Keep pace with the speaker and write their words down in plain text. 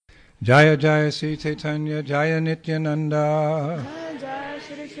Jaya Jaya Sri Chaitanya Jaya Nityananda Jaya Jaya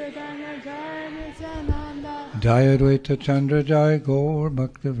Shri Chaitanya Jaya Nityananda Jaya Dvaita Chandra Jaya Gaur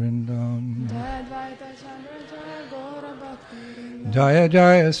Bhakta Vrindam Jaya Dvaita Chandra Jaya Gaura Bhakti Vrinda Jaya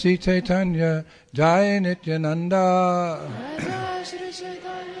Jaya Sri Chaitanya Jaya Nityananda Jaya Jaya Shri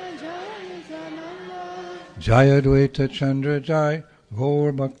Chaitanya Jaya Nityananda Jaya Dvaita Chandra Jaya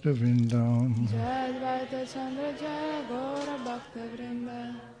Gaur Bhakta Vrindam. Jaya Dvaita Chandra Jaya Gaura Bhakti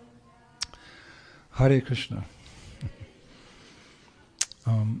Vrinda. Hare Krishna.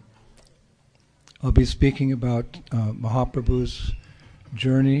 I'll be speaking about Mahaprabhu's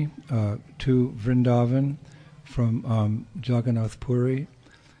journey to Vrindavan from Jagannath Puri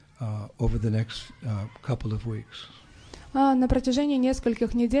over the next couple of weeks. На протяжении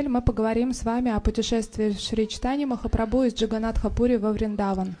нескольких недель мы поговорим с вами о путешествии Шри Чайтаньи Махапрабху из Джаганнатха-Пури во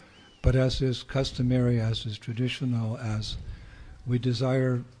Вриндаван. But as is customary, as is traditional, as we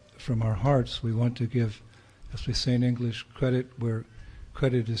desire from our hearts, we want to give, as we say in English, credit where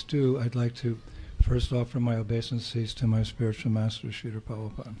credit is due. I'd like to first offer my obeisances to my spiritual master, Srila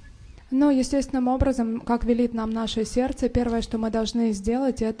Prabhupada. Но естественным образом, как велит нам наше сердце, первое, что мы должны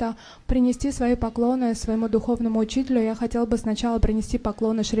сделать, это принести свои поклоны своему духовному учителю. Я хотел бы сначала принести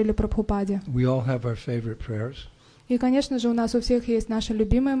поклоны Шриле Прабхупаде. We all have our favorite prayers. И, конечно же, у нас у всех есть наши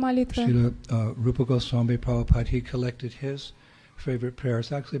любимые молитвы. Srila Rupa Goswami Prabhupada, he collected his favorite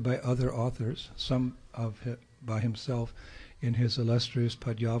prayers, actually by other authors, some of it by himself, in his illustrious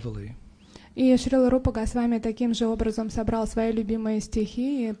Padyavali. И Шрила Рупа Госвами таким же образом собрал свои любимые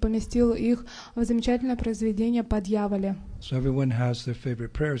стихи и поместил их в замечательное произведение Падьявали. So everyone has their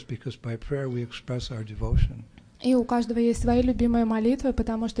favorite prayers because by prayer we express our devotion. И у каждого есть свои любимые молитвы,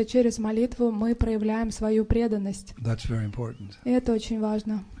 потому что через молитву мы проявляем свою преданность. That's very important. И это очень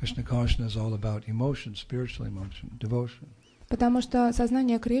важно. Krishna consciousness is all about emotion, spiritual emotion, devotion. Потому что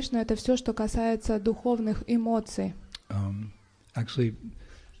сознание Кришны — это все, что касается духовных эмоций. Actually,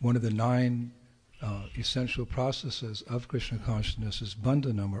 one of the 9 essential processes of Krishna consciousness is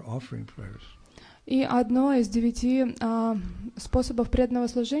bandhanam, or offering prayers. И одно из 9 способов преданного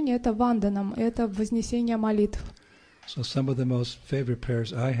служения — это ванданам, это вознесение молитв. So some of the most favorite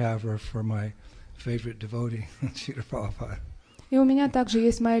prayers I have are for my favorite devotee, Srila Prabhupada. И у меня также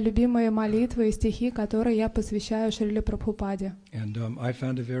есть мои любимые молитвы и стихи, которые я посвящаю Шриле Прабхупаде. And I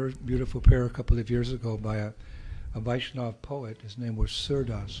found a very beautiful prayer a couple of years ago by a Vaishnava poet. His name was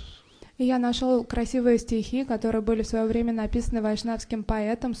Surdas. И я нашел красивые стихи, которые были в свое время написаны вайшнавским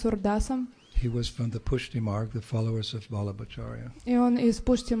поэтом Сурдасом. He was from the Pushti Marg, the followers of Vallabhacharya. И он из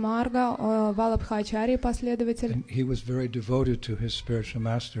Пушти-Марга, Валабхачарьи последователь. And he was very devoted to his spiritual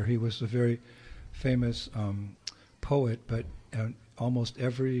master. He was a very famous poet, but almost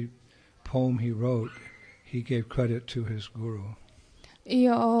every poem he wrote, he gave credit to his guru. И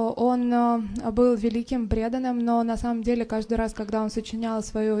он был великим преданным, но на самом деле каждый раз, когда он сочинял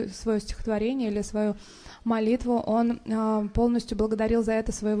свое стихотворение или свою молитву, он полностью благодарил за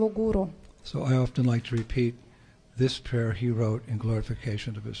это своего гуру. So I often like to repeat this prayer he wrote in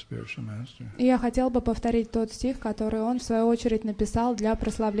glorification of his spiritual master. И я хотел бы повторить тот стих, который он в свою очередь написал для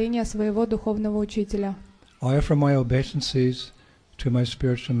прославления своего духовного учителя. I offer my obeisances to my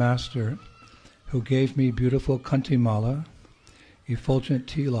spiritual master, who gave me beautiful kantimala, effulgent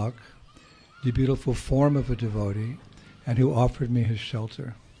tilak, the beautiful form of a devotee, and who offered me his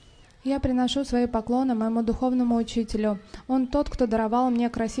shelter. Я приношу свои поклоны моему духовному учителю. Он тот, кто даровал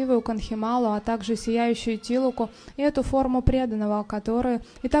мне красивую канхималу, а также сияющую тилуку и эту форму преданного,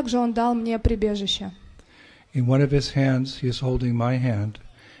 и также он дал мне прибежище. In one of his hands he is holding my hand,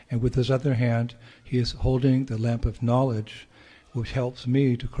 and with his other hand he is holding the lamp of knowledge, which helps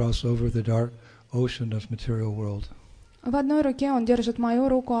me to cross over the dark ocean of material world. В одной руке он держит мою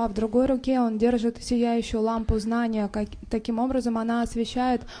руку, а в другой руке он держит сияющую лампу знания. Таким образом, она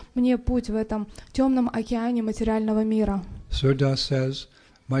освещает мне путь в этом темном океане материального мира. Surdas says,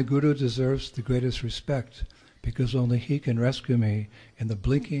 "My guru deserves the greatest respect because only he can rescue me in the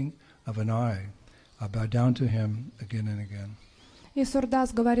blinking of an eye. I bow down to him again and again." И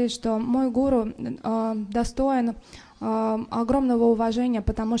Сурдас говорит, что мой гуру достоин огромного уважения,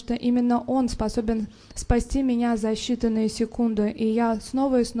 потому что именно он способен спасти меня за считанные секунды, и я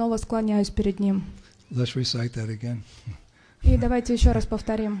снова и снова склоняюсь перед ним. Let's recite that again. И давайте еще раз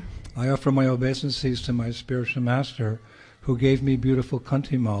повторим. I offer my obeisances to my spiritual master, who gave me beautiful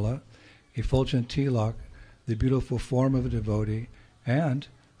kantimala, effulgent tilak, the beautiful form of a devotee, and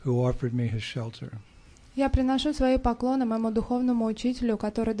who offered me his shelter. Я приношу свои поклоны моему духовному учителю,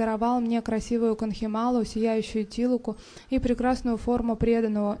 который даровал мне красивую канхималу, сияющую тилуку и прекрасную форму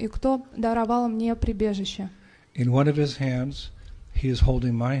преданного, и кто даровал мне прибежище. In one of his hands he is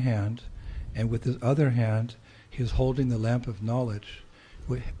holding my hand, and with his other hand, he is holding the lamp of knowledge,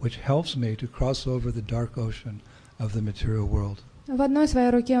 which helps me to cross over the dark ocean of the material world. В одной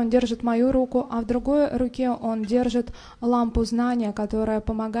своей руке он держит мою руку, а в другой руке он держит лампу знания, которая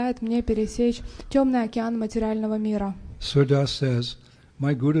помогает мне пересечь темный океан материального мира. Surdas says,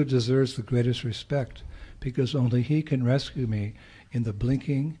 "My Guru deserves the greatest respect because only he can rescue me in the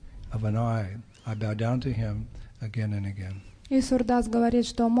blinking of an eye. I bow down to him again and again." И Сурдас говорит,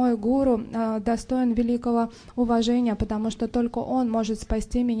 что мой гуру достоин великого уважения, потому что только он может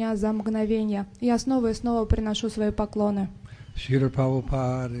спасти меня за мгновение. Я снова и снова приношу свои поклоны. Srila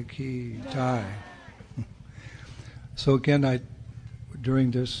Prabhupada ki jai. So again,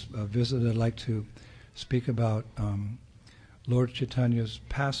 during this visit, I'd like to speak about Lord Chaitanya's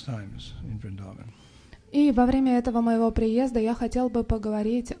pastimes in Vrindavan. И во время этого моего приезда я хотел бы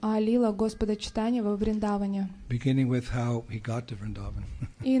поговорить о лилах Господа Чайтаньи во Вриндаване. Beginning with how he got to Vrindavan.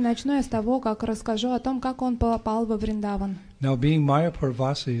 И начну я с того, как расскажу о том, как он попал во Вриндаван. Now, being Mayapur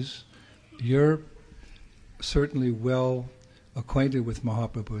Vasis, you're certainly well acquainted with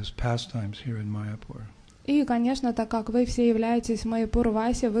Mahaprabhu's pastimes here in Mayapur. И, конечно, так как вы все являетесь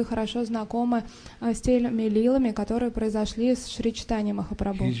Майяпур-Васи, вы хорошо знакомы с теми лилами, которые произошли с Шри Чайтаньей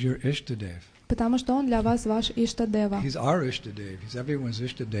Махапрабху. He's your Ishtadev. Потому что он для вас ваш Иштадева. He's our Ishtadev. He's everyone's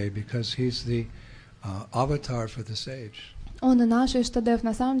Ishtadev because he's the avatar for the sage. Он и наш Иштадев.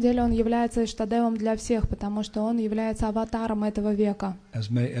 На самом деле он является Иштадевом для всех, потому что он является аватаром этого века. As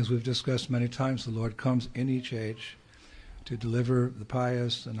we've discussed many times, the Lord comes in each age to deliver the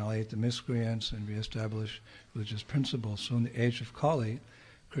pious, annihilate the miscreants, and reestablish religious principles. So in the age of Kali,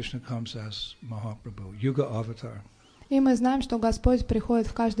 Krishna comes as Mahaprabhu, Yuga avatar. И мы знаем, что Господь приходит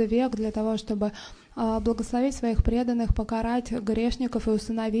в каждый век для того, чтобы благословить своих преданных, покарать грешников и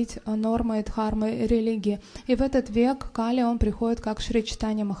установить нормы и дхармы религии. И в этот век Кали он приходит как Шри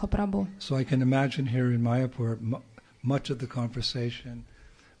Чайтанья Махапрабху. So I can imagine here in Mayapur, much of the conversation,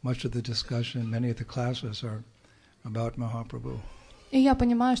 much of the discussion, many of the classes are about Mahaprabhu. И я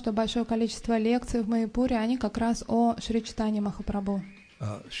понимаю, что большое количество лекций в Майяпуре, они как раз о Шри Чайтанье Махапрабху.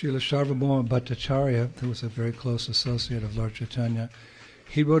 Srila Sarvabhauma Bhattacharya, who was a very close associate of Lord Chaitanya,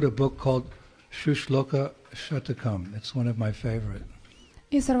 he wrote a book called Shushloka Shatakam. It's one of my favorite.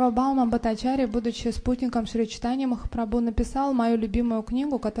 И Сарвабхаума Бхаттачарья, будучи спутником Шри Чайтаньи Махапрабху, написал мою любимую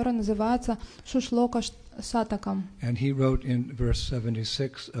книгу, которая называется Шушлока Шатакам. And he wrote in verse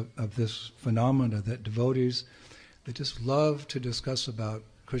 76 of this phenomena that devotees, they just love to discuss about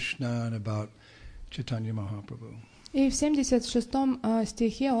Krishna and about Chaitanya Mahaprabhu. И в 76-м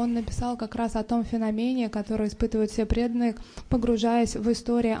стихе он написал как раз о том феномене, который испытывают все преданные, погружаясь в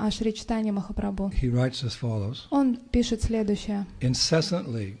историю о Шри Чайтанье Махапрабху. He writes as follows. Он пишет следующее.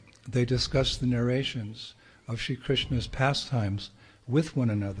 Incessantly they discuss the narrations of Shri Krishna's pastimes with one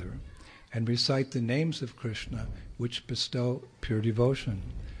another and recite the names of Krishna which bestow pure devotion.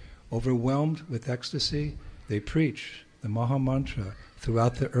 Overwhelmed with ecstasy, they preach the Maha Mantra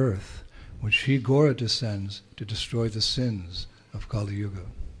throughout the earth, when Shri Gora descends to destroy the sins of Kali Yuga.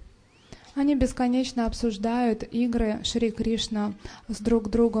 Они бесконечно обсуждают игры Шри Кришна с друг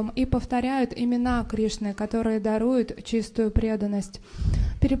другом и повторяют имена Кришны, которые даруют чистую преданность.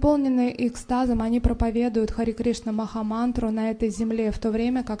 Переполненные экстазом, они проповедуют Хари Кришна Махамантру на этой земле, в то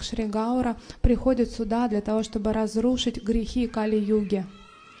время как Шри Гаура приходит сюда для того, чтобы разрушить грехи Кали-юги.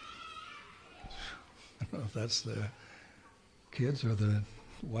 That's the kids or the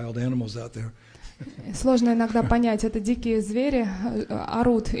wild animals out there. Sложно иногда понять, это дикие звери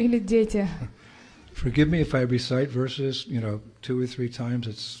орут или дети. Forgive me if I recite verses, 2 or 3 times.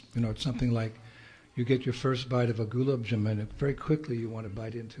 It's something like you get your first bite of a gulab jamun, and very quickly you want to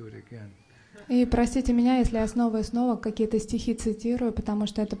bite into it again. И простите меня, если я снова и снова какие-то стихи цитирую, потому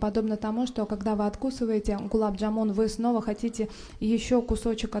что это подобно тому, что когда вы откусываете гулаб-джамун, вы снова хотите еще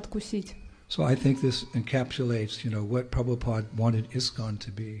кусочек откусить. So I think this encapsulates, what Prabhupada wanted ISKCON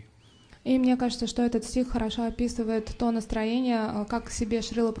to be. И мне кажется, что этот стих хорошо описывает то настроение, как себе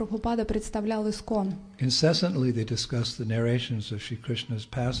Шрила Прабхупада представлял ISKCON. Incessantly they discuss the narrations of Shri Krishna's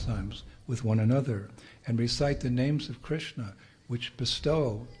pastimes with one another and recite the names of Krishna which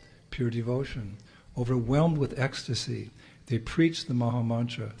bestow pure devotion. Overwhelmed with ecstasy, they preach the Maha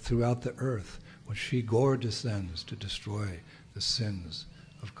Mantra throughout the earth when Shri Gora descends to destroy the sins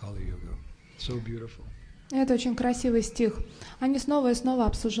of Kali Yuga. So beautiful. Это очень красивый стих. Они снова и снова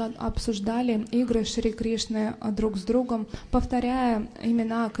обсуждали игры Шри Кришны друг с другом, повторяя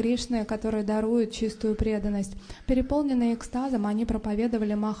имена Кришны, которые даруют чистую преданность. Переполненные экстазом, они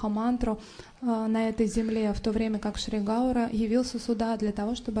проповедовали Маха-мантру на этой земле, в то время как Шри Гаура явился сюда для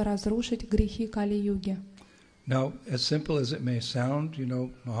того, чтобы разрушить грехи Кали-юги. Now, as simple as it may sound,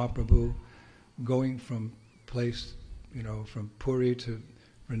 Mahaprabhu going from place, from Puri to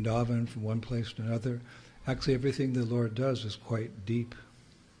Vrindavan, from one place to another, actually everything the Lord does is quite deep,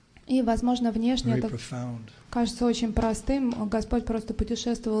 И, возможно, внешне very это profound. кажется очень простым. Господь просто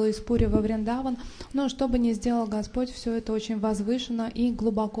путешествовал из Пури во Вриндаван. Но что бы ни сделал Господь, все это очень возвышенно и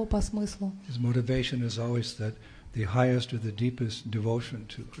глубоко по смыслу. His motivation is always that the highest or the deepest devotion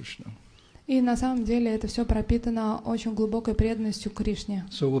to Krishna. И на самом деле это все пропитано очень глубокой преданностью к Кришне.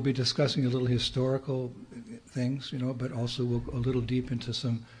 So we'll be discussing a little historical things, but also we'll go a little deep into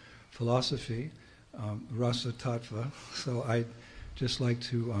some philosophy, rasa tattva. So I'd just like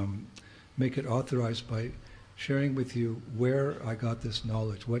to make it authorized by sharing with you where I got this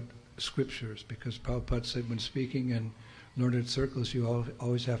knowledge, what scriptures, because Prabhupada said when speaking in learned circles, you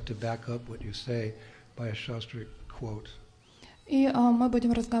always have to back up what you say by a shastric quote. И мы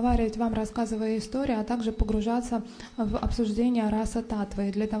будем разговаривать, вам рассказывая историю, а также погружаться в обсуждение раса татвы.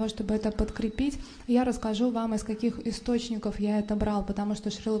 И для того, чтобы это подкрепить, я расскажу вам, из каких источников я это брал, потому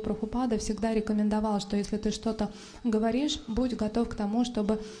что Шрила Прабхупада всегда рекомендовал, что если ты что-то говоришь, будь готов к тому,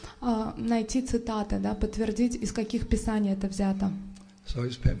 чтобы найти цитаты, подтвердить, из каких писаний это взято. So I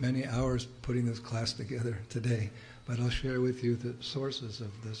spent many hours putting this class together today, but I'll share with you the sources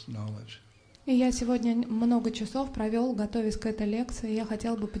of this knowledge. И я сегодня много часов провел, готовясь к этой лекции. Я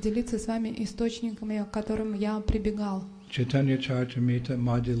хотел бы поделиться с вами источниками, к которым я прибегал. Chaitanya Charitamrita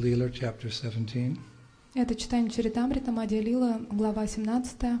Madhya Lila, chapter 17. Это читание Чаритамрита Мадья Лила, глава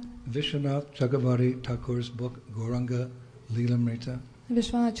 17. Vishwanath Chakravarti Thakur's book Gauranga Lilamrita.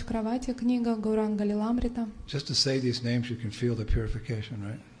 Вишванат Чакравати, книга Гауранга Лиламрита. Just to say these names, you can feel the purification,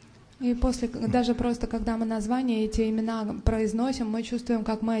 right? И даже просто, когда мы названия, эти имена произносим, мы чувствуем,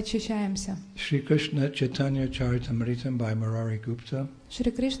 как мы очищаемся. Shri Krishna Chaitanya Charitamrita by Murari Gupta. Шри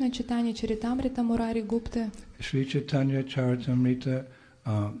Кришна читание Чаритамрита Мурари Гупты. Shri Chaitanya Charitamrita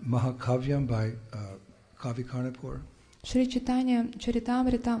Mahakavyam by Kavi Karnapur. Шри Читание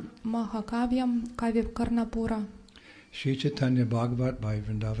Чаритамрита Махакавьям Кави Карнапура. Shri Chaitanya Bhagavat by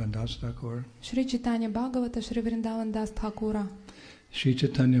Vrindavan Das Thakur. Шри Читание Бхагавата Шри Вриндаван Дас Тхакура. Shri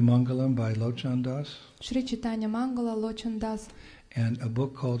Chaitanya Mangalam by Lochan Das. Шри Читание Мангала Лочин Дас. And a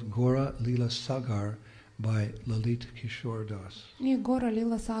book called Gora Lila Sagar by Lalit Kishore Das. И Гора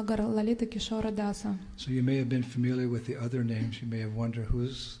Лила Сагар Лалита Кишора Даса. So you may have been familiar with the other names. You may have wondered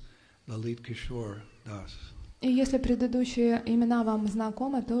who's Lalit Kishore Das. И если предыдущие имена вам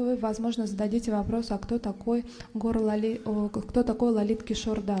знакомы, то вы, возможно, зададите вопрос, а кто такой Лалит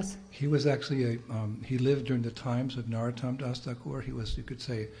Кишор Дас? He was actually he lived during the times of Narottam Das Thakur. He was, you could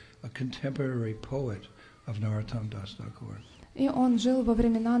say, a contemporary poet of Narottam Das Thakur. И он жил во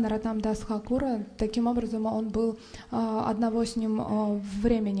времена Нароттам Дас Тхакура. Таким образом, он был одного с ним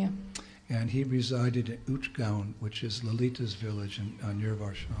времени. And he resided in Uchgaon, which is Lalita's village near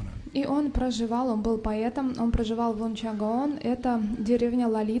Varshana. И он был поэтом, он проживал в Унчагаон, это деревня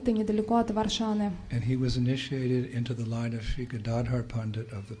Лалиты, недалеко от Варшаны. And he was initiated into the line of Sri Gadadhar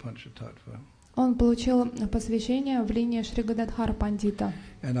Pandit of the Panchatattva. Он получил посвящение в линии Шри Гададхар Пандита.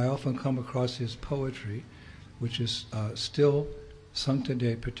 And I often come across his poetry, which is still sung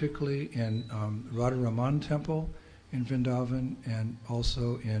today, particularly in Radharaman Temple in Vrindavan and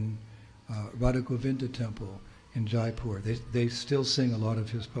also in Radha Govinda Temple in Jaipur. They still sing a lot of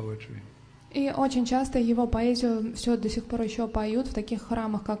his poetry. И очень часто его поэзию все до сих пор еще поют в таких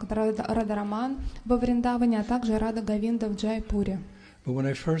храмах, как Радhaраman во Вриндаване, а также Рада Говинда в Джайпуре. But when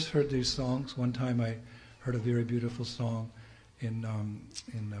I first heard these songs, one time I heard a very beautiful song in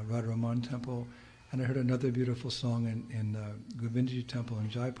Radharaman Temple, and I heard another beautiful song in Govindaji Temple in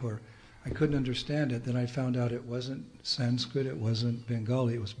Jaipur. I couldn't understand it. Then I found out it wasn't Sanskrit, it wasn't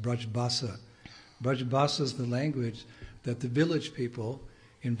Bengali, it was Brajbasa. Brajbasa is the language that the village people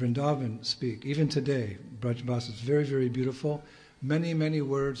in Vrindavan speak. Even today, Brajbasa is very, very beautiful. Many, many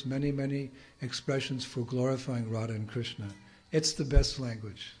words, many, many expressions for glorifying Radha and Krishna. It's the best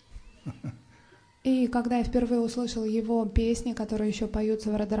language. И когда я впервые услышал его песни, которые еще поются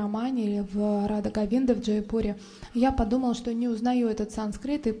в Радhaрамане или в Рада Говинда в Джайпуре, я подумал, что не узнаю этот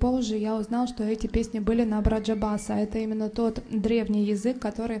санскрит, и позже я узнал, что эти песни были на Браджабаса. Это именно тот древний язык,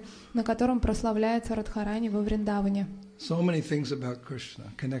 на котором прославляется Радхарани во Вриндаване. So many things about Krishna,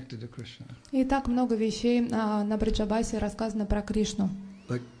 connected to Krishna. И так много вещей на Браджабасе рассказано про Кришну.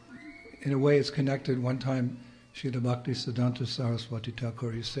 Like, in a way it's connected. One time, Srila Bhaktisiddhanta Saraswati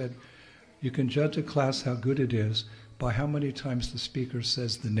Thakur, he said, you can judge a class how good it is by how many times the speaker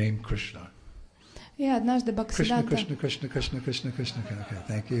says the name Krishna. И однажды Krishna, Бхактисиданта Krishna, Krishna, Krishna, Krishna, Krishna. Okay,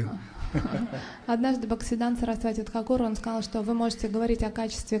 thank you. Однажды Бхактисиданта Сарасвати Тхакур, он сказал, что вы можете говорить о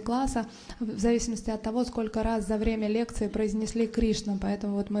качестве класса в зависимости от того, сколько раз за время лекции произнесли Кришна,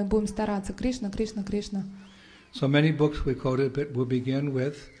 поэтому вот мы будем стараться. Кришна, Кришна, Кришна. So many books we quoted, but we'll begin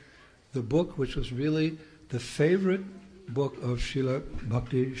with the book which was really the favorite book of Srila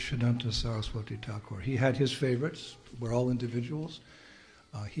Bhakti Siddhanta Saraswati Thakur. He had his favorites. We're all individuals.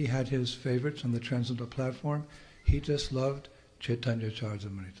 He had his favorites on the Transcendental Platform. He just loved Chaitanya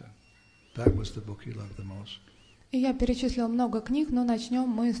Charitamrita. That was the book he loved the most. И я перечислила много книг, но начнем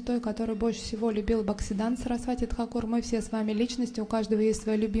мы с той, которую больше всего любил Бхактисиданта Сарасвати Тхакур. Мы все с вами личности, у каждого есть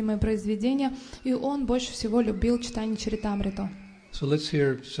свое любимое произведение, и он больше всего любил читание Чаритамриту. So let's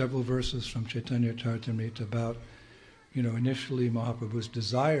hear several verses from Chaitanya Charitamrita about, initially Mahaprabhu's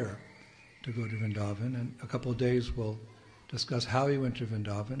desire to go to Vrindavan, and a couple of days we'll discuss how he went to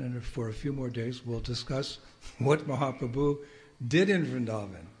Vrindavan, and for a few more days we'll discuss what Mahaprabhu did in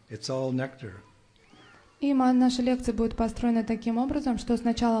Vrindavan. It's all nectar. И наша лекция будет построена таким образом, что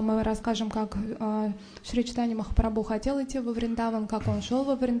сначала мы расскажем, как Шри Чайтанья Махапрабху хотел идти во Вриндаван, как он шел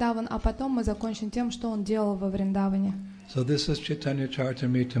во Вриндаван, а потом мы закончим тем, что он делал во Вриндаване. So this is Chaitanya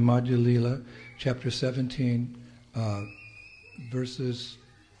Charitamrita Madhya Lila, chapter 17, verses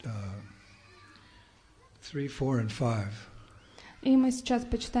 3, 4, and 5. И мы сейчас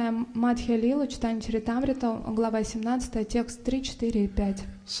почитаем Мадхья Лилу, читание Чаритамрита, глава 17, текст 3, 4 и 5.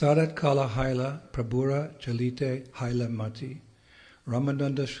 Sarat Kala Haila Prabhura Jalite Haila Mati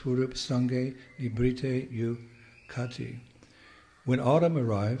Ramananda Shvurup Sange Nibrite Yu Kati. When autumn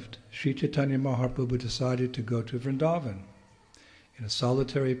arrived, Sri Chaitanya Mahaprabhu decided to go to Vrindavan. In a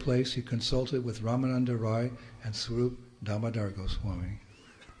solitary place, he consulted with Ramananda Rai and Swarup Damodar Goswami.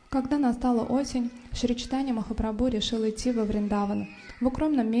 Когда настала осень, Шри Чайтанья Махапрабху решил идти во Вриндаван. В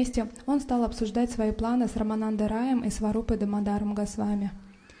укромном месте он стал обсуждать свои планы с Рамананда Раем и Сварупой Дамодаром Госвами.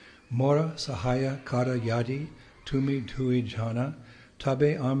 Mora Sahaya Kara Yadi Tumi Tui Jana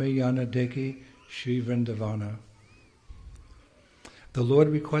Tabe Ame Yana Deki Shri Vrindavana. The Lord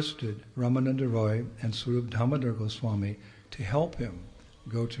requested Ramananda Roy and Swarup Damodar Goswami to help him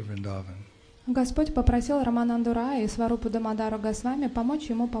go to Vrindavan. Господь попросил Рамананду Рая и Сварупу Дамодару Госвами помочь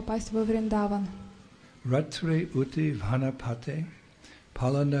ему попасть во Вриндаван. Ratri uti vanapate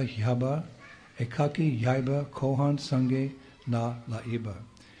palana yaba ekaki yaiba kohan sange na laiba.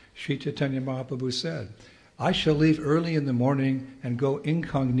 Sri Chaitanya Mahaprabhu said, I shall leave early in the morning and go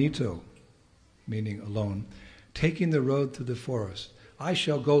incognito, meaning alone, taking the road through the forest. I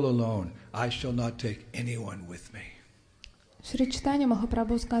shall go alone. I shall not take anyone with me. Шри Чайтанья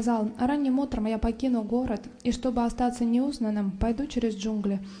Махапрабху сказал: «Ранним утром я покину город, и чтобы остаться неузнанным, пойду через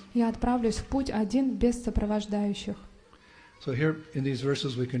джунгли. Я отправлюсь в путь один без сопровождающих». So here in these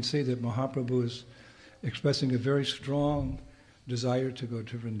verses we can see that Mahaprabhu is expressing a very strong desire to go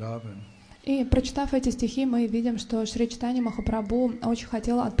to Vrindavan. И прочитав эти стихи, мы видим, что Шри Чайтанья Махапрабху очень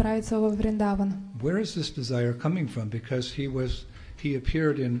хотел отправиться во Вриндаван. Where is this desire coming from? Because he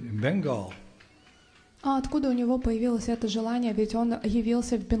appeared in Bengal. А откуда у него появилось это желание? Ведь он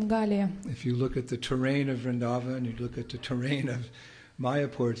явился в Бенгалии. If you look at the terrain of Vrindavan, you look at the terrain of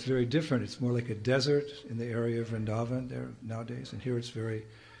Mayapur, it's very different. It's more like a desert in the area of Vrindavan there nowadays. And here it's very,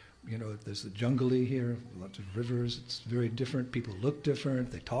 there's the jungly here, lots of rivers. It's very different. People look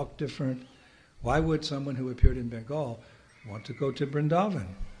different. They talk different. Why would someone who appeared in Bengal want to go to Vrindavan?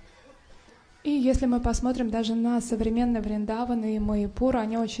 И если мы посмотрим даже на современный Вриндаван и Майяпур,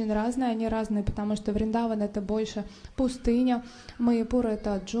 они очень разные, потому что Вриндаван — это больше пустыня, Майяпур —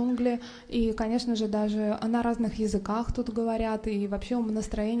 это джунгли, и, конечно же, даже на разных языках тут говорят, и вообще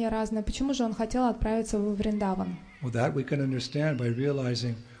умонастроение разное. Почему же он хотел отправиться во Вриндаван? Well, that we can understand by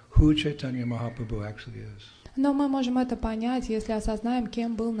realizing who Chaitanya Mahaprabhu actually is. Но мы можем это понять, если осознаем,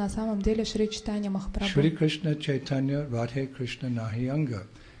 кем был на самом деле Шри Чайтанья Махапрабху. Shri Krishna Chaitanya Radhe Krishna Nahiyanga.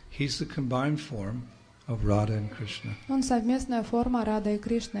 He's the combined form of Radha and Krishna. Он совместная форма Рады и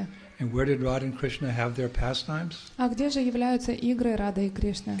Кришны. And where did Radha and Krishna have their pastimes? А где же являются игры Рады и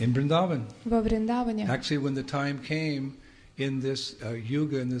Кришны? In Vrindavan. Во Вриндаване. Actually, when the time came in this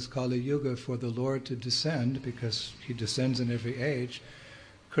yuga, in this Kali Yuga, for the Lord to descend, because he descends in every age,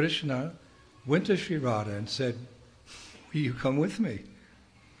 Krishna went to Sri Radha and said, will you come with me?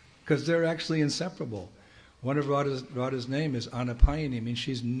 Because they're actually inseparable. One of Radha's name is Anapayani, means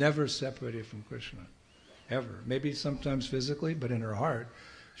she's never separated from Krishna, ever. Maybe sometimes physically, but in her heart,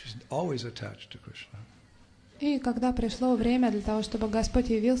 she's always attached to Krishna. И когда пришло время для того, чтобы Господь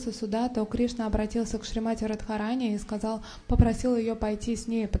явился сюда, то Кришна обратился к Шримати Радхарани и сказал, попросил ее пойти с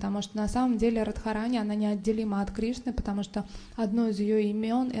ней, потому что на самом деле Радхарани, она неотделима от Кришны, потому что одно из ее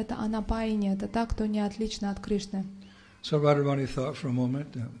имен — это Анапайни, это та, кто не отлична от Кришны. So Radharani thought for a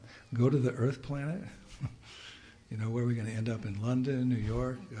moment, go to the earth planet? Where are we going to end up, in London, New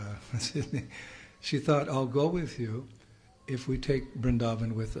York, Sydney? She thought, I'll go with you if we take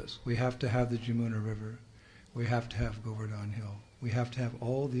Vrindavan with us. We have to have the Jamuna River. We have to have Govardhan Hill. We have to have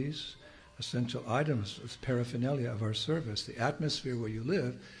all these essential items, as paraphernalia of our service. The atmosphere where you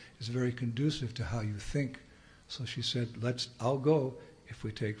live is very conducive to how you think. So she said, I'll go if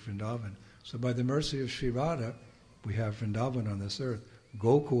we take Vrindavan. So by the mercy of Sri Radha, we have Vrindavan on this earth.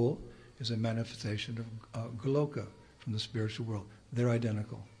 Gokul is a manifestation of Goloka from the spiritual world. They're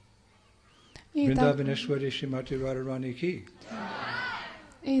identical. Vrindavaneshwari Shrimati Radharani Ki.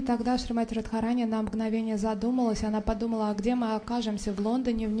 И тогда Шримати Радхарани на мгновение задумалась, она подумала, а где мы окажемся, в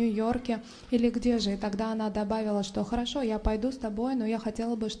Лондоне, в Нью-Йорке или где же? И тогда она добавила, что хорошо, я пойду с тобой, но я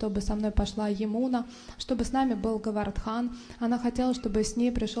хотела бы, чтобы со мной пошла Ямуна, чтобы с нами был Гавардхан. Она хотела, чтобы с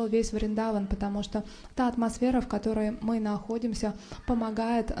ней пришел весь Вриндаван, потому что та атмосфера, в которой мы находимся,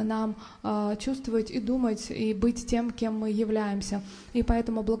 помогает нам чувствовать и думать, и быть тем, кем мы являемся. И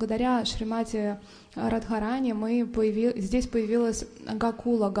поэтому благодаря Шримати Радхарани здесь появилась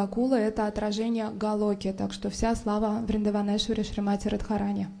Гакула. Гакула — это отражение Галоки, так что вся слава Вриндаванешвари Шримати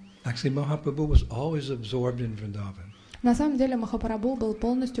Радхарани. Actually, Mahaprabhu was always absorbed in Vrindavan. На самом деле Махапрабху был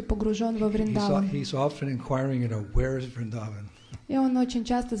полностью погружен во Вриндаван. He's often inquiring, where is Vrindavan? И он очень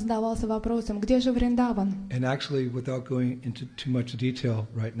часто задавался вопросом, где же Вриндаван? And actually, without going into too much detail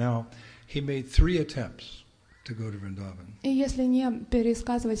right now, he made 3 attempts to go to Vrindavan. И если не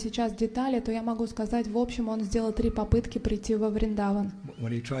пересказывать сейчас детали, то я могу сказать, в общем, он сделал 3 попытки прийти во Вриндаван.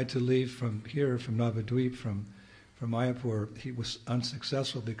 When he tried to leave from here, from Navadvip, from Mayapur, he was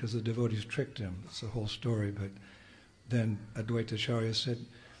unsuccessful because the devotees tricked him. It's a whole story. But then Advaita Acharya said,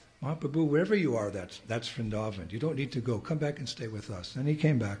 Mahaprabhu, wherever you are, that's Vrindavan. You don't need to go. Come back and stay with us. And he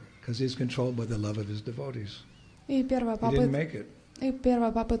came back because he's controlled by the love of his devotees. И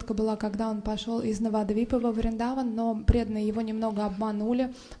первая попытка была, когда он пошел из Навадвипа во Вриндаван, но преданные его немного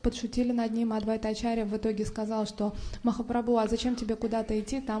обманули, подшутили над ним. Адвайта Ачарья в итоге сказал, что Махапрабху, а зачем тебе куда-то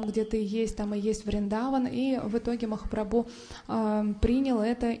идти, там, где ты есть, там и есть Вриндаван. И в итоге Махапрабху принял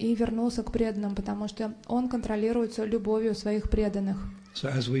это и вернулся к преданным, потому что он контролируется любовью своих преданных. So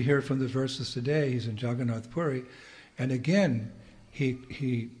as we hear from the verses today, he's in Jagannath Puri, and again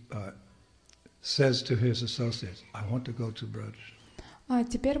he says to his associates, I want to go to Braj. А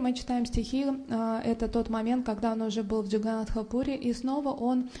теперь мы читаем стихи, это тот момент, когда он уже был в Джаганнатхапуре, и снова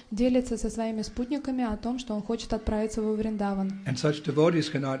он делится со своими спутниками о том, что он хочет отправиться во Вриндаван. And such devotees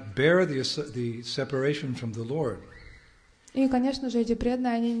cannot bear the separation from the Lord. И, конечно же, эти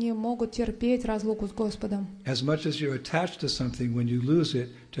преданные, они не могут терпеть разлуку с Господом. As much as you're attached to something, when you lose it,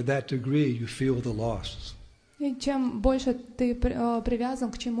 to that degree you feel the loss. И чем больше ты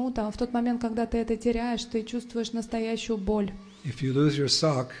привязан к чему-то, в тот момент, когда ты это теряешь, ты чувствуешь настоящую боль. If you lose your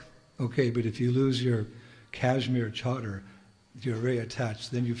sock, okay, but if you lose your cashmere chadar, you're very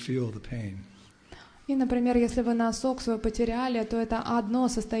attached, then you feel the pain. И, например, если вы носок свой потеряли, то это одно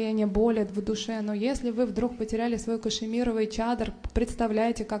состояние боли в душе, но если вы вдруг потеряли свой кашемировый чадр,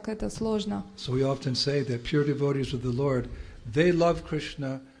 представляете, как это сложно. So we often say that pure devotees of the Lord, they love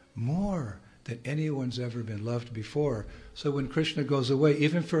Krishna more than anyone's ever been loved before. So when Krishna goes away,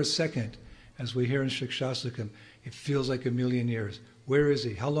 even for a second, as we hear in Shikshastakam, it feels like a million years. Where is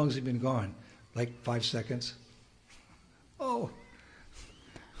he? How long has he been gone? Like 5 seconds? Oh!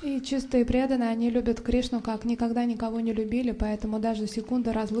 И чистые преданные, они любят Кришну, как никогда никого не любили, поэтому даже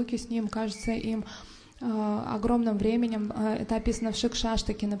секунда разлуки с ним кажется им огромным временем. Это описано в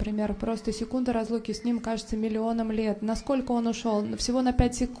Шикшаштаке, например. Просто секунда разлуки с ним кажется миллионом лет. Насколько он ушел? Всего на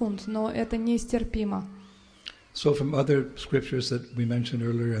 5 секунд, но это нестерпимо. So from other scriptures that we mentioned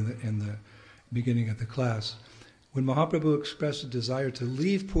earlier in the beginning of the class, when Mahaprabhu expressed a desire to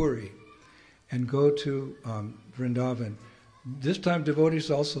leave Puri and go to Vrindavan, this time devotees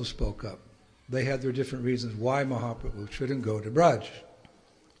also spoke up. They had their different reasons why Mahaprabhu shouldn't go to Braj.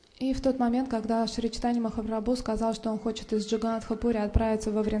 И в тот момент, когда Шри Чайтанья Махапрабху сказал, что он хочет из Джаганнатхапури отправиться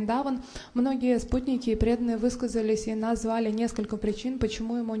во Вриндаван, многие спутники и преданные высказались и назвали несколько причин,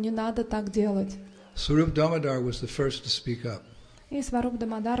 почему ему не надо так делать. Swarup Damodar was the first to speak up. И Сваруб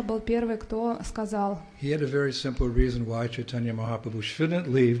Дамодар был первый, кто сказал. He had a very simple reason why Chaitanya Mahaprabhu shouldn't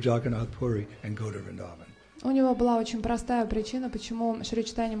leave Jagannath Puri and go to Vrindavan. У него была очень простая причина, почему Шри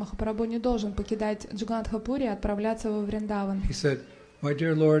Чайтанья Махапрабху не должен покидать Джаганнатхапури и отправляться во Вриндаван. He said, My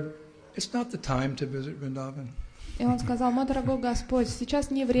dear Lord, it's not the time to visit Vrindavan. И он сказал: мой дорогой Господь,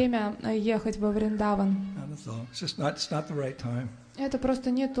 сейчас не время ехать во Вриндаван. That's all. It's not the right time. Это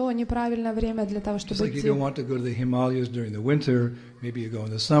просто не то, неправильное время для того, Just чтобы like you идти. don't want to go to the Himalayas during the winter, maybe you go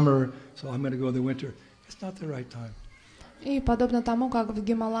in the summer, so I'm going to go in the winter. It's not the right time. И подобно тому, как в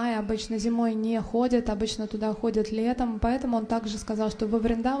Гималайи обычно зимой не ходят, обычно туда ходят летом, поэтому он также сказал, что во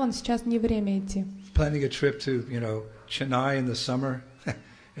Вриндаван сейчас не время идти. Planning a trip to, Chennai in the summer,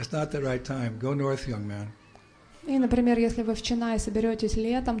 it's not the right time. Go north, young man. И, например, если вы в Ченай соберетесь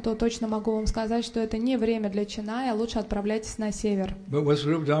летом, то точно могу вам сказать, что это не время для Ченая, лучше отправляйтесь на север. But what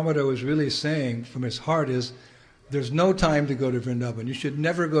Swarup Damodar was really saying from his heart is, there's no time to go to Vrindavan. You should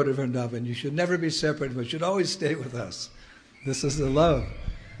never go to Vrindavan. You should never be separate, but you should always stay with us. This is the love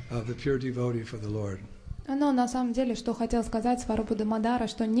of the pure devotee for the Lord. Но на самом деле, что хотел сказать Сварупа Дамодара,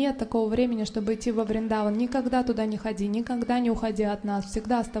 что нет такого времени, чтобы идти во Вриндаван. Никогда туда не ходи, никогда не уходи от нас,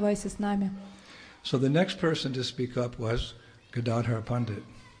 всегда оставайся с нами. So the next person to speak up was Gadadhar Pandit.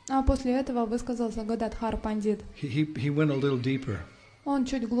 А после этого высказался Гададхар Пандит. He went a little deeper. Он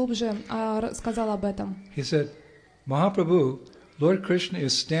чуть глубже сказал об этом. He said, Mahaprabhu, Lord Krishna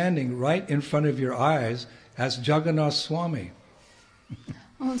is standing right in front of your eyes as Jagannath Swami.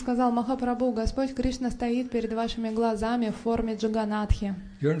 Он сказал: Махапрабху, Господь Кришна стоит перед вашими глазами в форме Джаганатхи.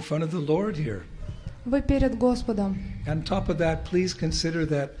 You're in front of the Lord here. Вы перед Господом. On top of that, please consider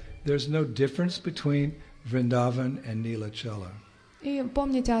that there's no difference between Vrindavan and Nilachala. И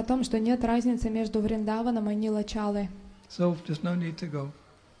помните о том, что нет разницы между Вриндаваном и Нилачалой. So there's no need to go.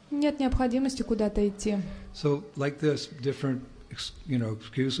 Нет необходимости куда-то идти. So like this, different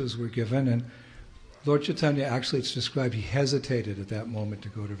excuses were given, and Lord Chaitanya actually, it's described, he hesitated at that moment to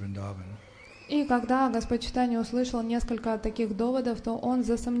go to Vrindavan. И когда Господь Чайтанья услышал несколько таких доводов, то он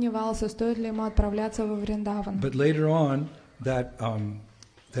засомневался, стоит ли ему отправляться во Вриндаван. But later on, that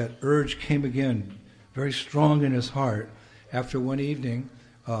urge came again, very strong in his heart, after one evening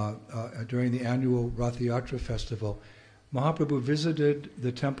during the annual Rath Yatra festival. Mahaprabhu visited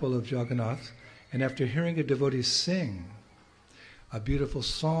the temple of Jagannath, and after hearing a devotee sing a beautiful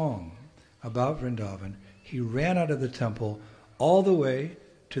song about Vrindavan, he ran out of the temple all the way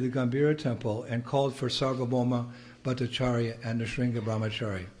to the Gambhira temple and called for Sarvabhauma Bhattacharya and Nrsimha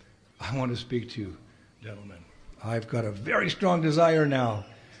Brahmachari. I want to speak to you, gentlemen. I've got a very strong desire now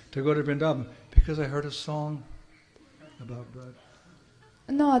to go to Vrindavan because I heard a song about Braj.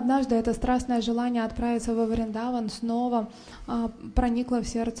 Но однажды это страстное желание отправиться во Вриндаван снова проникло в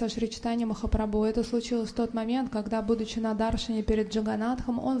сердце Шри Чайтаньи Махапрабху. Это случилось в тот момент, когда, будучи на даршине перед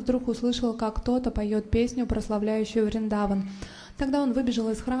Джаганатхом, он вдруг услышал, как кто-то поет песню, прославляющую Вриндаван. Тогда он выбежал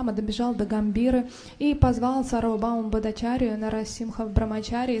из храма, добежал до Гамбиры и позвал Сарвабхауму Бхаттачарью, Нарасимха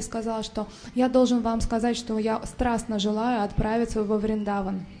Брамачари, и сказал, что «Я должен вам сказать, что я страстно желаю отправиться во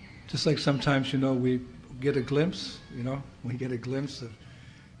Вриндаван». Just like sometimes, we get a glimpse, we get a glimpse of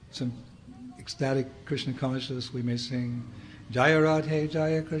some ecstatic Krishna consciousness, we may sing Jaya Radhe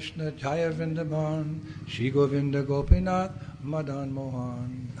Jaya Krishna Jaya Vrindavan Shri Govinda Gopinath Madan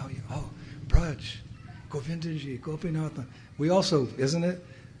Mohan. Oh, Braj, Govindaji, Gopinath. We also, isn't it?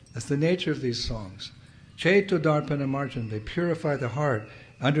 That's the nature of these songs. Chaito Darpana Marjan, they purify the heart.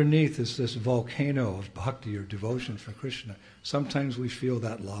 Underneath is this volcano of bhakti or devotion for Krishna. Sometimes we feel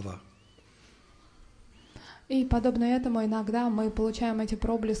that lava. И подобно этому иногда мы получаем эти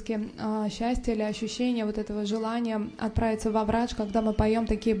проблески счастья или ощущения вот этого желания отправиться во Врадж, когда мы поем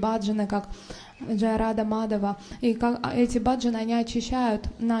такие баджаны, как Джайарада Мадава. И эти баджаны, они очищают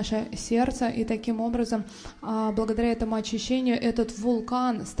наше сердце, и таким образом, благодаря этому очищению, этот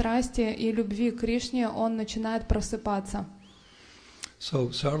вулкан страсти и любви к Кришне, он начинает просыпаться. So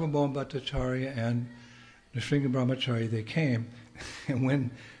Sarvabhauma Bhattacharya and Nrsimha Brahmachari, they came, and when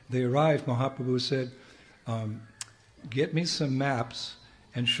they arrived, Mahaprabhu said, get me some maps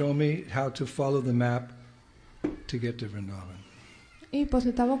and show me how to follow the map to get to Vrindavan. И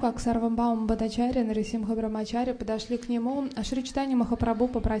после того, как Сарвабхаума Бхаттачарья и Нарасимха Брамачари подошли к нему, Шри Чайтанья Махапрабху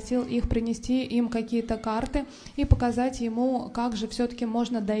попросил их принести им какие-то карты и показать ему, как же все-таки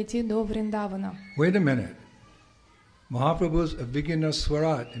можно дойти до Вриндавана. Wait a minute. Mahaprabhu's Avijnana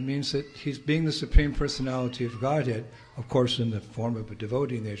Swarat, it means that he's being the Supreme Personality of Godhead, of course in the form of a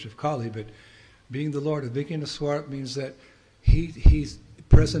devotee in the age of Kali, but being the Lord, Avijnana Swarat means that he's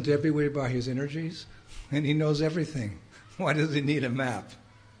present everywhere by his energies, and he knows everything. Why does he need a map?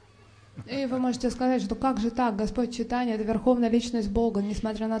 И вы можете сказать, что как же так, Господь Чайтанья — это верховная личность Бога,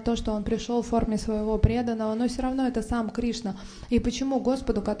 несмотря на то, что Он пришел в форме своего преданного, но все равно это сам Кришна. И почему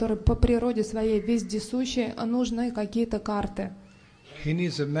Господу, который по природе своей вездесущий, нужны какие-то карты? He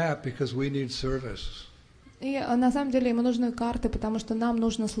needs a map because we need service. И на самом деле ему нужны карты, потому что нам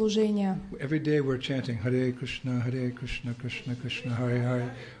нужно служение. Every day we're chanting Hare Krishna, Krishna Krishna, Hare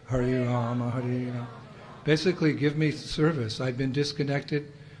Hare, Hare Rama, Hare Rama. Basically, give me service. I've been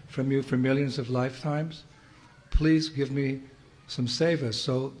disconnected from you for millions of lifetimes. Please give me some seva.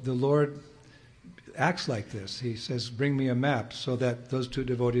 So the Lord acts like this. He says, bring me a map so that those two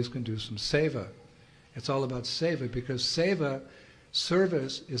devotees can do some seva. It's all about seva because seva,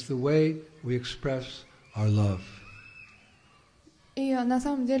 service, is the way we express our love. И на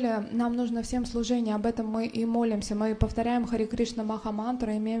самом деле нам нужно всем служение, об этом мы и молимся. Мы повторяем Харе Кришна Маха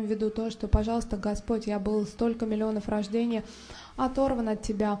Мантру, имеем в виду то, что, пожалуйста, Господь, я был столько миллионов рождений оторван от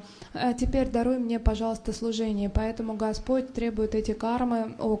Тебя, теперь даруй мне, пожалуйста, служение. Поэтому Господь требует эти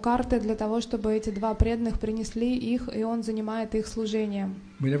карты для того, чтобы эти два преданных принесли их, и Он занимает их служением.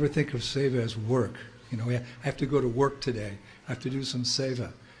 We never think of seva as work. You know, I have to go to work today. I have to do some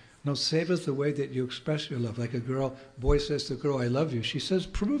seva. No, seva is the way that you express your love. Like boy says to a girl, I love you. She says,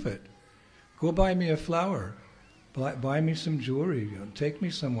 prove it. Go buy me a flower. Buy me some jewelry. You know, take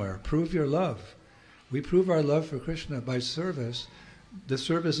me somewhere. Prove your love. We prove our love for Krishna by service. The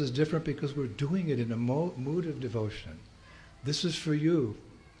service is different because we're doing it in a mood of devotion. This is for you,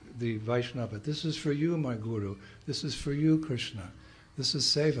 the Vaishnava. This is for you, my Guru. This is for you, Krishna. This is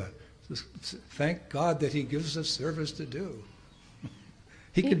seva. Thank God that He gives us service to do.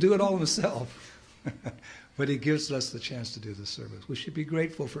 He can do it all himself, but He gives us the chance to do the service. We should be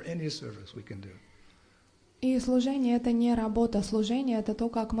grateful for any service we can do. И служение — это не работа. Служение — это то,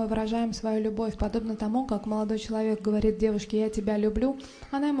 как мы выражаем свою любовь. Подобно тому, как молодой человек говорит девушке: «Я тебя люблю»,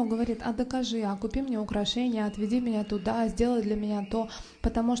 она ему говорит: «А докажи, а купи мне украшения, отведи меня туда, сделай для меня то».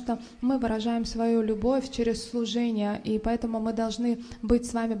 Потому что мы выражаем свою любовь через служение, и поэтому мы должны быть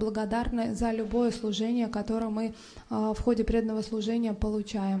с вами благодарны за любое служение, которое мы в ходе преданного служения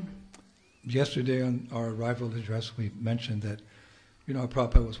получаем. Yesterday on our arrival address we mentioned that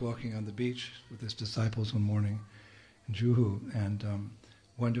Prabhupada was walking on the beach with his disciples one morning in Juhu, and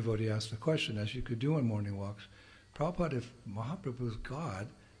one devotee asked the question, as you could do on morning walks, Prabhupada, if Mahaprabhu is God,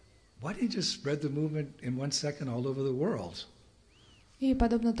 why didn't he just spread the movement in 1 second all over the world? И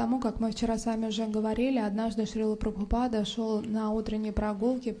подобно тому, как мы вчера с вами уже говорили, однажды Шрила Прабхупада шел на утренней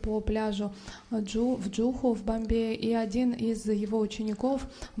прогулке по пляжу в Джуху в Бомбее, и один из его учеников,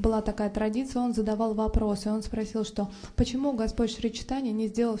 была такая традиция, он задавал вопросы, и он спросил, что почему Господь Шри Чайтанья не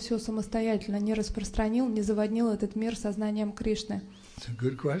сделал все самостоятельно, не распространил, не заводнил этот мир сознанием Кришны? It's a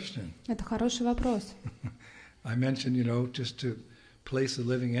good question. Это хороший вопрос. I mentioned, just to place the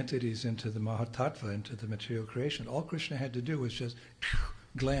living entities into the Mahatattva, into the material creation. All Krishna had to do was just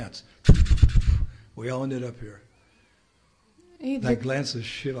glance. We all ended up here. That glance is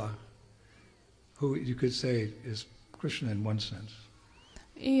Shiva, who you could say is Krishna in one sense.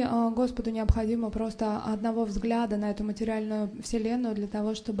 И Господу необходимо просто одного взгляда на эту материальную вселенную для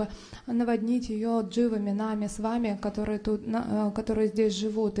того, чтобы наводнить ее дживами, нами, с вами, которые здесь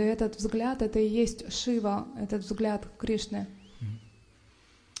живут. И этот взгляд — это и есть Шива, этот взгляд Кришны.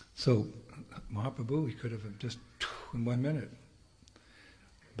 So, Mahaprabhu, he could have just in 1 minute.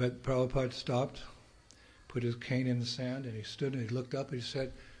 But Prabhupada stopped, put his cane in the sand, and he stood and he looked up and he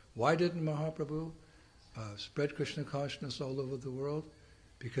said, why didn't Mahaprabhu spread Krishna consciousness all over the world?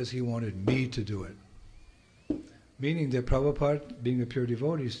 Because he wanted me to do it. Meaning that Prabhupada, being a pure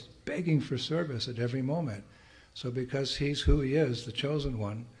devotee, is begging for service at every moment. So because he's who he is, the chosen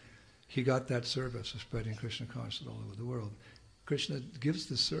one, he got that service of spreading Krishna consciousness all over the world. Krishna gives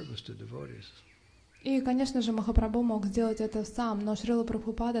this service to devotees. И, конечно же, Махапрабху мог сделать это сам, но Шрила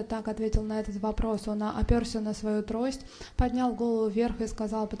Прабхупада так ответил на этот вопрос. Он оперся на свою трость, поднял голову вверх и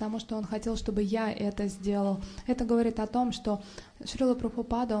сказал, потому что он хотел, чтобы я это сделал. Это говорит о том, что Шрила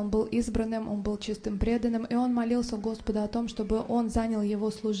Прабхупада, он был избранным, он был чистым преданным, и он молился Господу о том, чтобы он занял его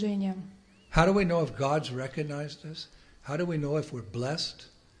служением. How do we know if God's recognized us? How do we know if we're blessed?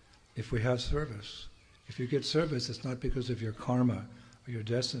 If we have service. If you get service, it's not because of your karma or your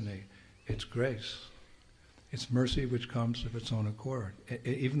destiny. It's grace. It's mercy which comes of its own accord.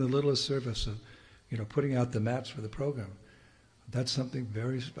 Even the littlest service of, putting out the mats for the program, that's something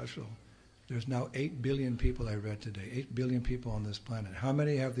very special. There's now 8 billion people, I read today, 8 billion people on this planet. How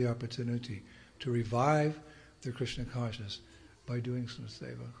many have the opportunity to revive their Krishna consciousness by doing some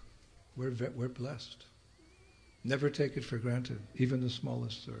seva? We're blessed. Never take it for granted, even the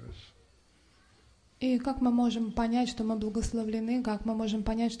smallest service. И как мы можем понять, что мы благословлены, как мы можем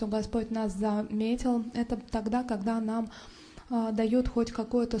понять, что Господь нас заметил, это тогда, когда нам дает хоть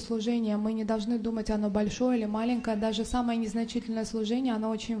какое-то служение. Мы не должны думать, оно большое или маленькое. Даже самое незначительное служение, оно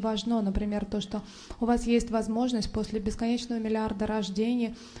очень важно. Например, то, что у вас есть возможность после бесконечного миллиарда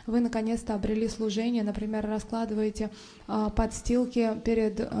рождений, вы наконец-то обрели служение. Например, раскладываете подстилки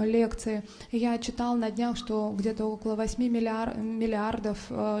перед лекцией. Я читал на днях, что где-то около 8 миллиардов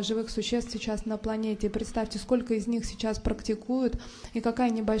живых существ сейчас на планете. И представьте, сколько из них сейчас практикуют, и какая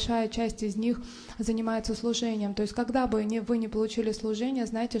небольшая часть из них занимается служением. То есть, когда бы вы не получили служение,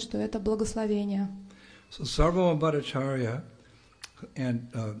 знайте, что это благословение. So Sarvabhauma Bhattacharya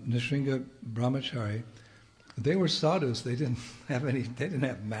and Nrsinga Brahmachari, they were sadhus. They didn't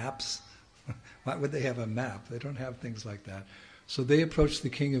have maps. Why would they have a map? They don't have things like that. So they approached the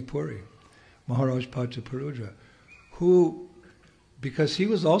king of Puri, Maharaj Prataparudra, who, because he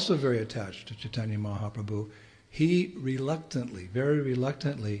was also very attached to Chaitanya Mahaprabhu, he reluctantly, very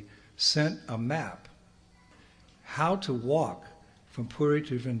reluctantly, sent a map how to walk from Puri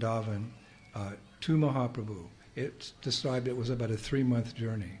to Vrindavan to Mahaprabhu. It's described it was about a 3-month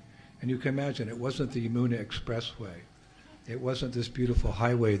journey. And you can imagine it wasn't the Yamuna Expressway. It wasn't this beautiful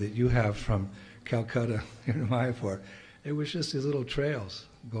highway that you have from Calcutta to Mayapur. It was just these little trails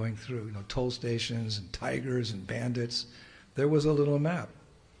going through, toll stations and tigers and bandits. There was a little map.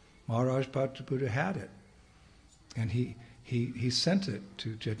 Maharaj Prataparudra had it. And he sent it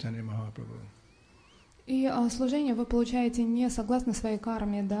to Chaitanya Mahaprabhu. И служение вы получаете не согласно своей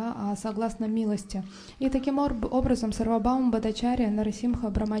карме, да, а согласно милости. И таким образом Сарвабхаума Бхаттачарья, Нарасимха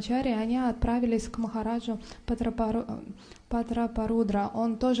Брамачари, они отправились к Махараджу Патрапарудра.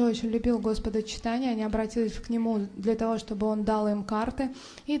 Он тоже очень любил Господа Чайтаньи, они обратились к нему для того, чтобы он дал им карты,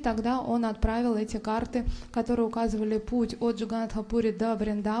 и тогда он отправил эти карты, которые указывали путь от Джаганнатхапури до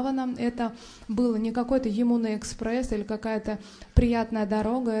Вриндавана. Это было не какой-то Ямуна экспресс или какая-то приятная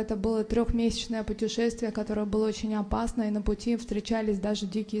дорога, это было 3-месячное путешествие, которое было очень опасно, и на пути встречались даже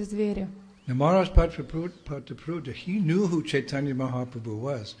дикие звери. Now Maharaj Prataparudra, he knew who Chaitanya Mahaprabhu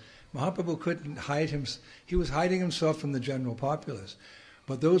was. Mahaprabhu couldn't hide him. He was hiding himself from the general populace.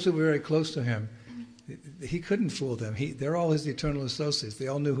 But those who were very close to him, he couldn't fool them. They're all his eternal associates. They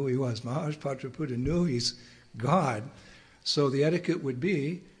all knew who he was. Maharaj Prataparudra knew he's God. So the etiquette would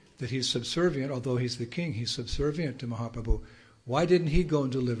be that he's subservient, although he's the king, he's subservient to Mahaprabhu. Why didn't he go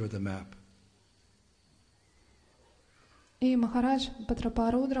and deliver the map? И Махарадж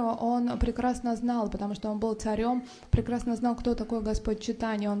Патрапарудра, он прекрасно знал, потому что он был царем, прекрасно знал, кто такой Господь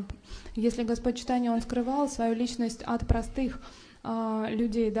Чайтанья. Если Господь Чайтанья, он скрывал свою личность от простых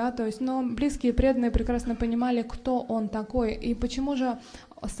людей, да, то есть, но близкие и преданные прекрасно понимали, кто он такой, и почему же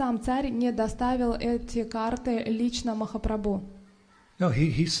сам царь не доставил эти карты лично Махапрабху. No,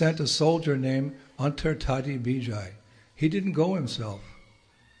 he sent a soldier named Antartati Bijay. He didn't go himself.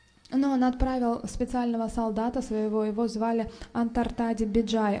 Но он отправил специального солдата своего, его звали Антартади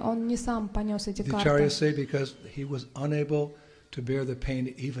Биджай. Он не сам понес эти карты. The Acharyas say because he was unable to bear the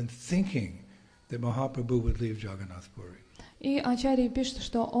pain even thinking that Mahaprabhu would leave Jagannath Puri. И Ачарья пишет,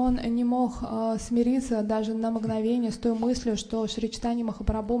 что он не мог смириться даже на мгновение с той мыслью, что Шри Чайтанья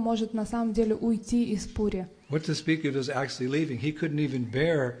Махапрабху может на самом деле уйти из Пури. What to speak of is actually leaving. He couldn't even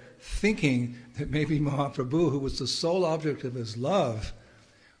bear thinking that maybe Mahaprabhu, who was the sole object of his love,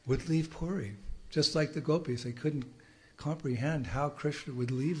 would leave Puri. Just like the gopis, they couldn't comprehend how Krishna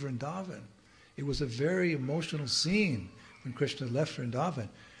would leave Vrindavan. It was a very emotional scene when Krishna left Vrindavan.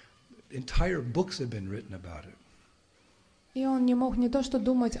 Entire books have been written about it. И он не мог не то что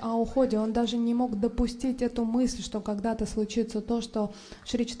думать о уходе, он даже не мог допустить эту мысль, что когда-то случится то, что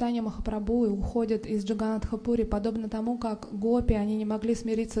Шри Чайтанья Махапрабху уходит из Джаганнатхапури, подобно тому, как гопи, они не могли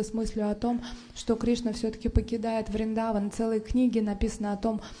смириться с мыслью о том, что Кришна все-таки покидает Вриндаван. Целые книги написаны о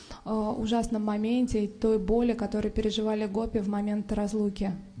том ужасном моменте и той боли, которую переживали гопи в момент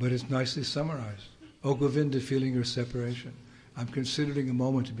разлуки. But it's nicely summarized. O Govinda, feeling your separation. I'm considering a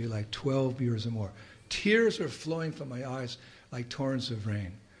moment to be like 12 years or more. Tears are flowing from my eyes like torrents of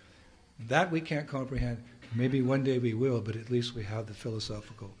rain. That we can't comprehend. Maybe one day we will, but at least we have the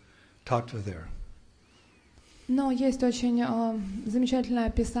philosophical tattva there. Но есть очень замечательное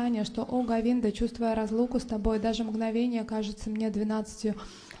описание, что «О, Говинда, чувствуя разлуку с тобой, даже мгновение кажется мне 12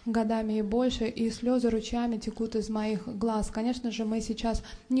 годами и больше, и слезы ручьями текут из моих глаз». Конечно же, мы сейчас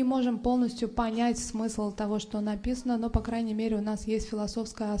не можем полностью понять смысл того, что написано, но, по крайней мере, у нас есть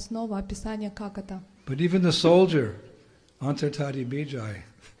философская основа описания, как это. But even the soldier, Antartati Bijay,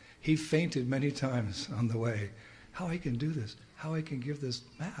 he fainted many times on the way. How I can do this? How I can give this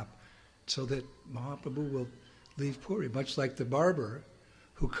map so that Mahaprabhu will leave Puri? Much like the barber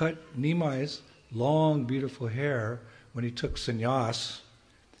who cut Nimai's long, beautiful hair when he took sannyas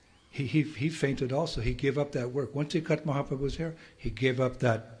he fainted also. He gave up that work. Once he cut Mahaprabhu's hair, he gave up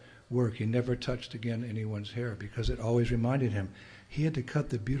that work. He never touched again anyone's hair because it always reminded him he had to cut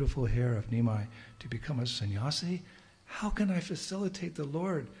the beautiful hair of Nimai to become a sannyasi. How can I facilitate the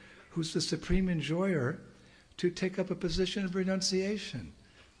Lord, who's the supreme enjoyer, to take up a position of renunciation?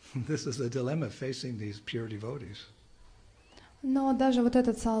 This is the dilemma facing these pure devotees. Но даже вот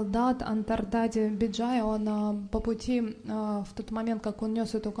этот солдат Антардади Биджай, он по пути, в тот момент, как он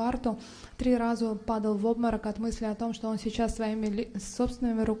нес эту карту, 3 раза падал в обморок от мысли о том, что он сейчас своими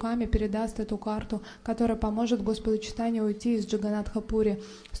собственными руками передаст эту карту, которая поможет Господу Чайтанье уйти из Джаганатха-пури.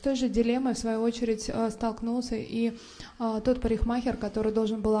 С той же дилеммой, в свою очередь, столкнулся и тот парикмахер, который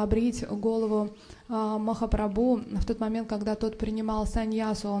должен был обрить голову Махапрабху в тот момент, когда тот принимал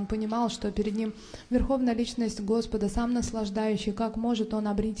саньясу. Он понимал, что перед ним верховная личность Господа, сам наслаждающий, как может он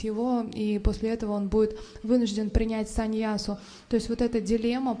обрить его, и после этого он будет вынужден принять саньясу. То есть вот эта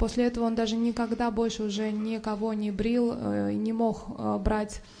дилемма, после этого он даже никогда больше уже никого не брил, не мог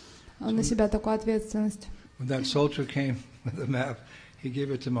брать на себя такую ответственность. When that soldier came with the map, he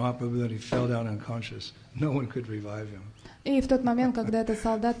gave it to Mahaprabhu and he fell down unconscious. No one could revive him. И в тот момент, когда этот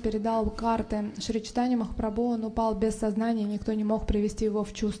солдат передал карты Шри Чайтанье Махапрабху, он упал без сознания, никто не мог привести его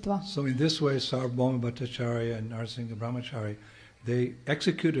в чувство. So in this way, Sarvabhauma Bhattacharya and Narsingha Brahmachari, they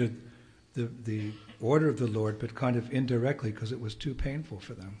executed the order of the Lord, but kind of indirectly, because it was too painful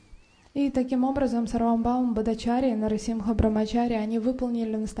for them. И таким образом Сарвабхаума Бхаттачарья и Нарасимха Брамачари, они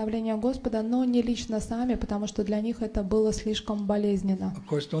выполнили наставление Господа, но не лично сами, потому что для них это было слишком болезненно. Of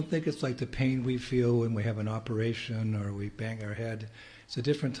course, don't think it's like the pain we feel when we have an operation or we bang our head. It's a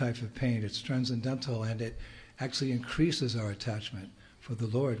different type of pain. It's transcendental, and it actually increases our attachment for the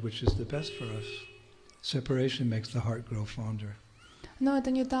Lord, which is the best for us. Separation makes the heart grow fonder. Но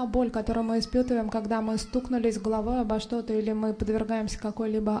это не та боль, которую мы испытываем, когда мы стукнулись головой обо что-то или мы подвергаемся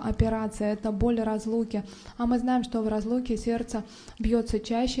какой-либо операции. Это боль разлуки. А мы знаем, что в разлуке сердце бьется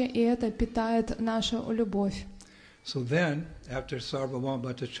чаще, и это питает нашу любовь. So then, after Sarvabhauma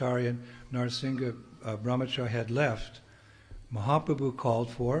Bhattacharya and Narsingha Brahmacharya had left, Mahaprabhu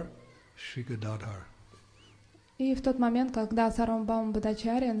called for Sri Gadadhar. И в тот момент, когда Сарвабхаума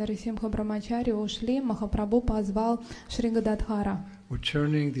Бхаттачарья и Нарасимха Брамачари ушли, Махапрабху позвал Шри Гададхара. We're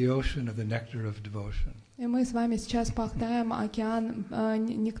churning the ocean of the nectar of devotion. И мы с вами сейчас пахтаем океан,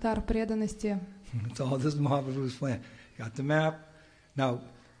 нектар преданности. It's all this Mahaprabhu's plan. Got the map. Now,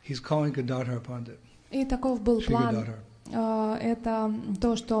 he's calling Gadadhar Pandit. И таков был Шри план. Gadadhar. Это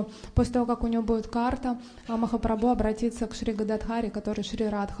то, что после того, как у него будет карта, Махапрабху обратится к Шри Гададхаре, который Шри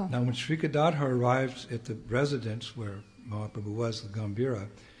Радха. Now, when Sri Gadadhar arrived at the residence where Mahaprabhu was, the Gambhira,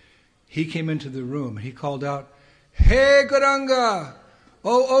 he came into the room and he called out, "Hey Gauranga,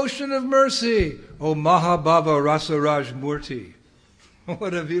 O ocean of mercy, O Mahabhava Rasaraj Murti."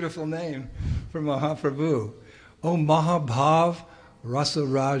 What a beautiful name for Mahaprabhu. O Mahabhav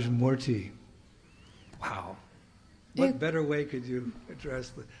Rasaraj Murti. Wow. What better way could you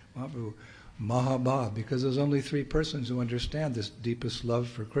address the Mahaprabhu? Mahabhav, because there's only 3 persons who understand this deepest love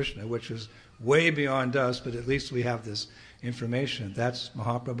for Krishna, which is way beyond us, but at least we have this information. That's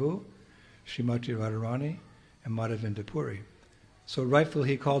Mahaprabhu, Srimati Radharani, and Madhavinda Puri. So rightfully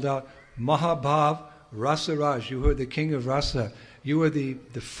he called out, Mahabhav Rasaraj, you are the king of rasa, you are the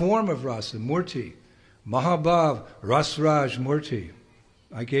form of rasa, Murti. Mahabhav Rasraj Murti.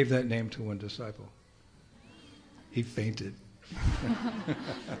 I gave that name to one disciple. He fainted.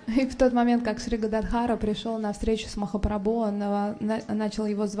 И в тот момент, как Шри Гададхара пришел на встречу с Махапрабху, он начал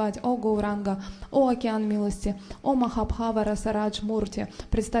его звать «О Гауранга», «О океан милости», «О Махабхава Расарадж Мурти».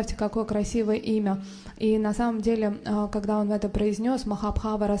 Представьте, какое красивое имя. И на самом деле, когда он это произнес,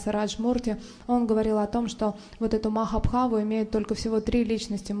 Махабхава Расарадж Мурти, он говорил о том, что вот эту Махабхаву имеют только всего 3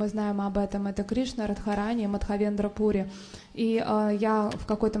 личности. Мы знаем об этом. Это Кришна, Радхарани и Мадхавендра Пури. И я в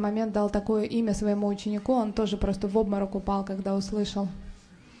какой-то момент дал такое имя своему ученику, он тоже просто в обморок упал, когда услышал.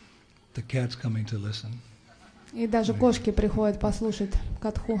 The cat's coming to listen. И даже кошки приходят послушать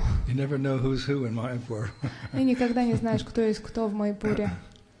катху. You never know who's who in Mayapur. И никогда не знаешь, кто есть кто в Майпуре.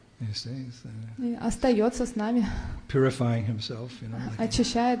 You see, И остается с нами, purifying himself, like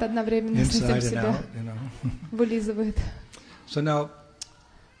очищает одновременно с этим inside and себя, out, вылизывает. So now,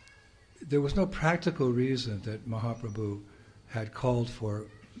 there was no practical reason that Mahaprabhu had called for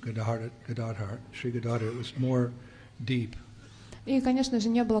Gadadhar, Sri Gadadhar. It was more deep. И, конечно же,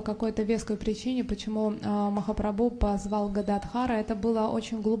 не было какой-то веской причины, почему Махапрабху позвал Гададхара. Это была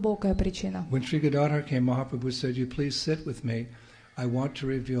очень глубокая причина. When Sri Gadadhar came, Mahaprabhu said, "You please sit with me. I want to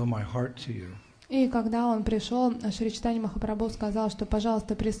reveal my heart to you." И когда он пришел, Шри Чайтанья Махапрабху сказал, что,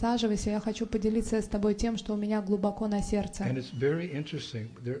 пожалуйста, присаживайся, я хочу поделиться с тобой тем, что у меня глубоко на сердце. And it's very interesting.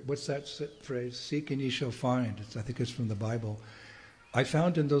 What's that phrase? Seek and ye shall find. I think it's from the Bible. I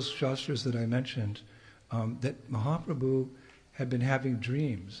found in those shastras that I mentioned that Mahaprabhu had been having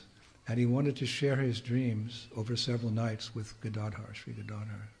dreams, and he wanted to share his dreams over several nights with Gadadhar, Sri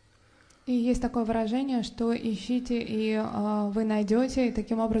Gadadhar. И есть такое выражение, что ищите, и вы найдете. И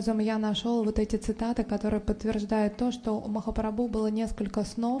таким образом я нашел вот эти цитаты, которые подтверждают то, что у Махапрабху было несколько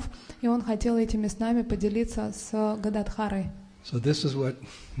снов, и он хотел этими снами поделиться с Гададхарой. So this is what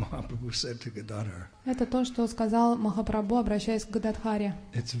Mahaprabhu said to Gadadhar. Это то, что сказал Махапрабху, обращаясь к Гададхаре.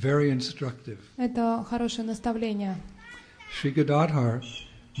 It's very instructive. Это хорошее наставление. Sri Gadadhar,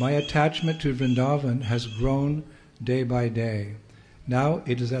 my attachment to Vrindavan has grown day by day. Now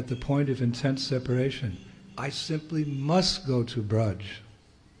it is at the point of intense separation. I simply must go to Braj.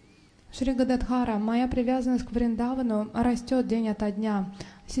 Шри Гададхара, моя привязанность к Вриндавану растет день ото дня.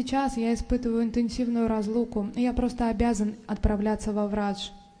 Сейчас я испытываю интенсивную разлуку, и я просто обязан отправляться во Врадж.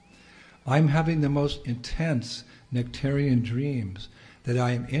 I'm having the most intense nectarian dreams that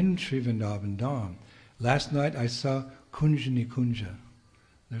I am in Sri Vrindavan Dham. Last night I saw Kunjani Kunja.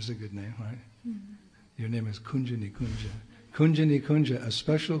 There's a good name, right? Mm-hmm. Your name is Kunjani Kunja. Kunjani Kunja, a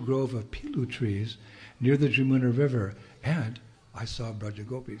special grove of pilu trees near the Jamuna River, and I saw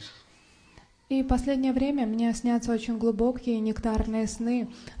Brajagopis. И в последнее время мне снятся очень глубокие нектарные сны,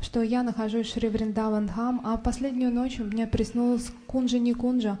 что я нахожусь в Шри Вриндаван Дхам, а в последнюю ночь мне приснилась Кунджани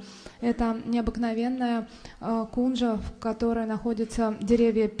Кунджа. Это необыкновенная кунджа, в которой находятся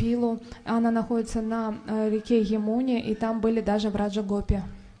деревья пилу. Она находится на реке Ямуне, и там были даже Браджагопи.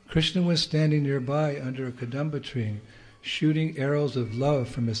 Krishna was standing nearby under a kadamba tree, shooting arrows of love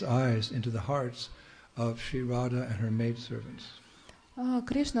from his eyes into the hearts of Sri Radha and her maidservants.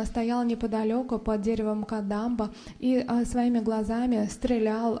 Кришна стоял неподалеку под деревом Кадамба и своими глазами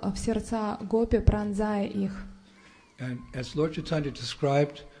стрелял в сердца гопи, пронзая их. And as Lord Chaitanya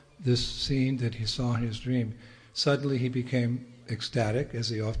described this scene that he saw in his dream, suddenly he became ecstatic, as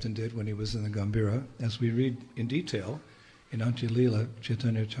he often did when he was in the Gambhira, as we read in detail in Antya-lila,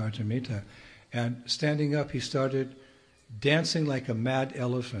 Chaitanya Charitamrita. And standing up, he started dancing like a mad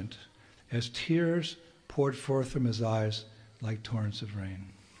elephant as tears poured forth from his eyes like torrents of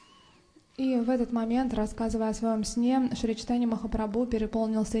rain. И в этот момент, рассказывая о своем сне, Шри Чайтанья Махапрабху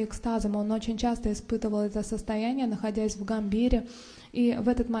переполнился экстазом. Он очень часто испытывал это состояние, находясь в Гамбире. И в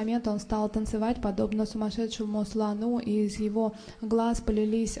этот момент он стал танцевать, подобно сумасшедшему слону, и из его глаз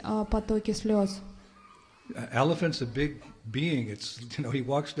полились потоки слез. Elephant's a big being. It's, he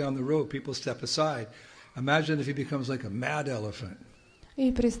walks down the road, people step aside. Imagine if he becomes like a mad elephant.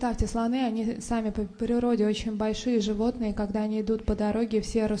 И представьте, слоны, они сами по природе очень большие животные, когда они идут по дороге,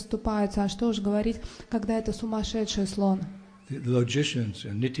 все расступаются. А что уж говорить, когда это сумасшедший слон. The logicians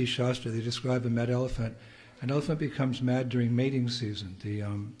in Niti Shastra, they describe a mad elephant. An elephant becomes mad during mating season.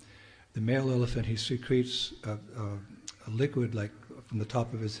 The male elephant, he secretes a liquid like from the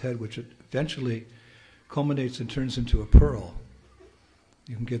top of his head, which eventually culminates and turns into a pearl.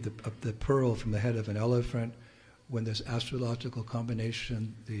 You can get the pearl from the head of an elephant. When there's astrological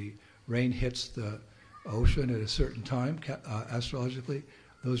combination, the rain hits the ocean at a certain time, astrologically,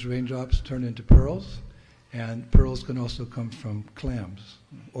 those raindrops turn into pearls, and pearls can also come from clams,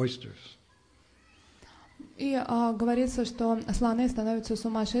 oysters. И говорится, что слоны становятся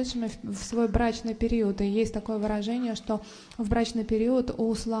сумасшедшими в свой брачный период. И есть такое выражение, что в брачный период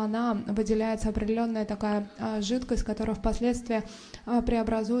у слона выделяется определенная такая жидкость, которая впоследствии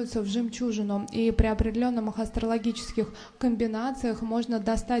преобразуется в жемчужину. И при определенных астрологических комбинациях можно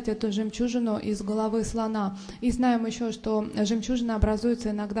достать эту жемчужину из головы слона. И знаем еще, что жемчужина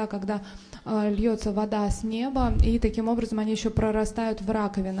образуется иногда, когда льется вода с неба, и таким образом они еще прорастают в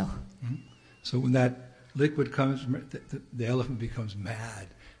раковинах. So when that liquid comes, the elephant becomes mad.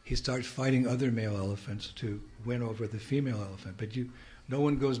 He starts fighting other male elephants to win over the female elephant. But no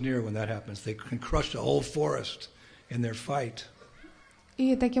one goes near when that happens. They can crush the whole forest in their fight.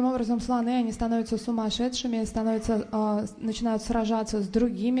 И таким образом слоны, они становятся сумасшедшими, начинают сражаться с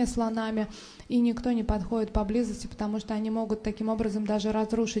другими слонами, и никто не подходит поблизости, потому что они могут таким образом даже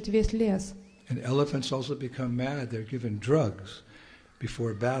разрушить весь лес. And elephants also become mad. They're given drugs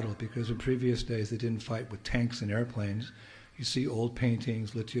before battle, because in previous days they didn't fight with tanks and airplanes. You see old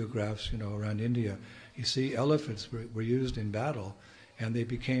paintings, lithographs, around India. You see elephants were used in battle, and they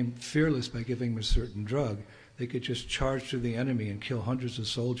became fearless by giving them a certain drug. They could just charge through the enemy and kill hundreds of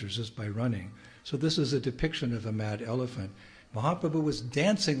soldiers just by running. So this is a depiction of a mad elephant. Mahaprabhu was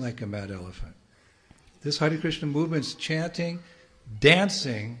dancing like a mad elephant. This Hare Krishna movement's chanting,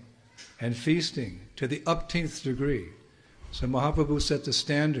 dancing, and feasting to the upteenth degree. So Mahaprabhu set the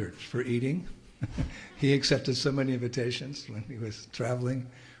standard for eating. He accepted so many invitations when he was traveling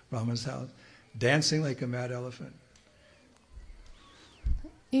Brahma's house, dancing like a mad elephant.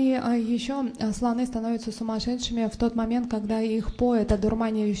 И еще слоны становятся сумасшедшими в тот момент, когда их поят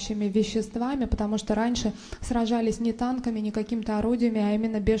одурманивающими веществами, потому что раньше сражались не танками, не какими-то орудиями, а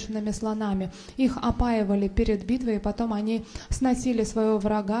именно бешеными слонами. Их опаивали перед битвой, и потом они сносили своего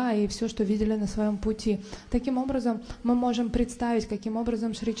врага и все, что видели на своем пути. Таким образом, мы можем представить, каким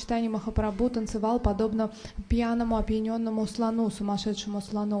образом Шри Чайтанья Махапрабху танцевал подобно пьяному, опьяненному слону, сумасшедшему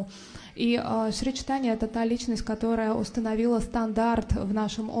слону. И Шри Чайтанья — это та личность, которая установила стандарт в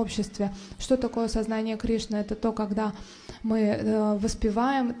нашем обществе. Что такое сознание Кришны? Это то, когда мы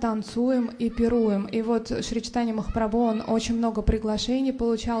воспеваем, танцуем и пируем. И вот Шри Чайтанья Махапрабху, он очень много приглашений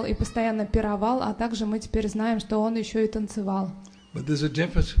получал и постоянно пировал, а также мы теперь знаем, что он еще и танцевал. But there's a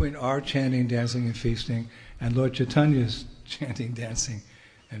difference between our chanting, dancing, and feasting and Lord Chaitanya's chanting, dancing,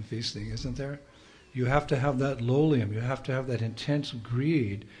 and feasting, isn't there? You have to have that lolium, you have to have that intense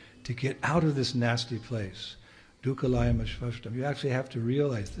greed to get out of this nasty place. Dukkalayam ashvashtam. You actually have to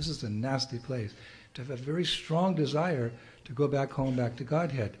realize this is a nasty place. To have a very strong desire to go back home, back to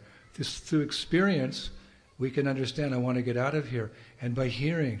Godhead. Through experience, we can understand, I want to get out of here. And by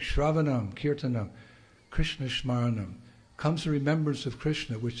hearing Shravanam, Kirtanam, Krishna Shmaranam, comes the remembrance of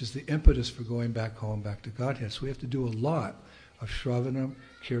Krishna, which is the impetus for going back home, back to Godhead. So we have to do a lot of Shravanam,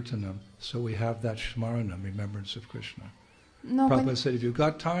 Kirtanam, so we have that Shmaranam, remembrance of Krishna. Prabhupada said, if you've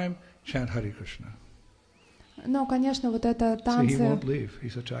got time, chant Hare Krishna. Но, конечно, вот это танцы... See, he won't leave.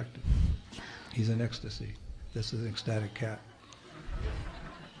 He's attracted. He's in ecstasy. This is an ecstatic cat.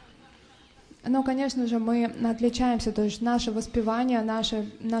 Но, конечно же, мы отличаемся, то есть наше воспевание,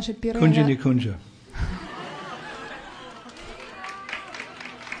 наше пиры... Kunja ni kunja.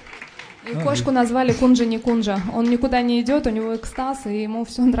 И кошку назвали Кунджа не Кунджа. Он никуда не идет, у него экстаз, и ему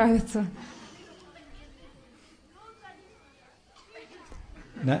все нравится.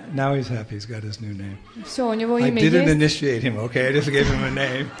 Now he's happy. He's got his new name. Все, у него I имя didn't есть. initiate him, okay? I just gave him a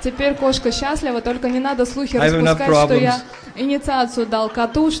name. Теперь кошка счастлива, только не надо слухи распускать, что я инициацию дал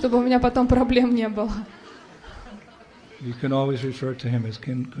коту, чтобы у меня потом проблем не было. You can always refer to him as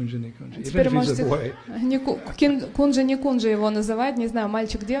Kunja ni kunja, Теперь even if he's a можете boy. Кунджа не Кунджа его называть, не знаю,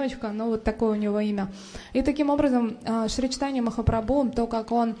 мальчик-девочка, но вот такое у него имя. И таким образом Шри Чайтанья Махапрабху, то,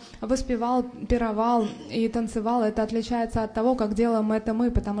 как он воспевал, пировал и танцевал, это отличается от того, как делаем это мы,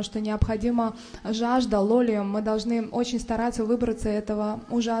 потому что необходима жажда, лолиум. Мы должны очень стараться выбраться из этого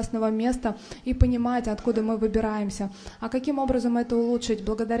ужасного места и понимать, откуда мы выбираемся. А каким образом это улучшить?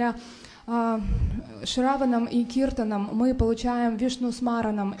 Благодаря Шраванам и Киртанам мы получаем Вишну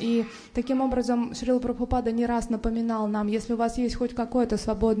Смаранам. И таким образом Шрила Прабхупада не раз напоминал нам, если у вас есть хоть какое-то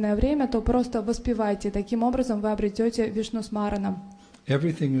свободное время, то просто воспевайте. Таким образом вы обретете Вишну Смаранам.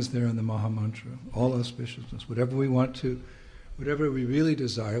 Everything is there in the Maha Mantra, all auspiciousness. Whatever we want to, whatever we really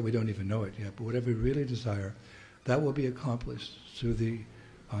desire, we don't even know it yet, but whatever we really desire, that will be accomplished through the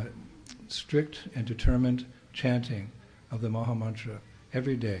strict and determined chanting of the Maha Mantra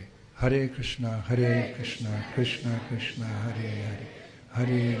every day. Hare Krishna, Krishna Krishna, Hare Hare,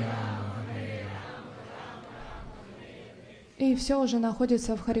 Hare Rama, Hare Rama. И все уже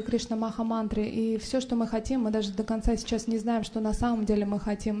находится в Харе Кришна Маха Мантре. И все, что мы хотим, мы даже до конца сейчас не знаем, что на самом деле мы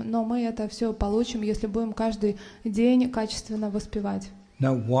хотим, но мы это все получим, если будем каждый день качественно воспевать.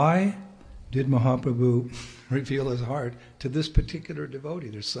 Now, why did Mahaprabhu reveal his heart to this particular devotee?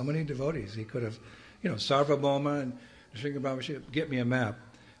 There's so many devotees. He could have, Sarvabhauma and Sringabrahma, get me a map.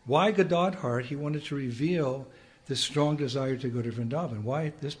 Why Gadadhar, he wanted to reveal this strong desire to go to Vrindavan?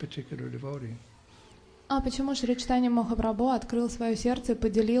 Why this particular devotee? А почему Шри Чайтанья Махапрабху открыл свое сердце и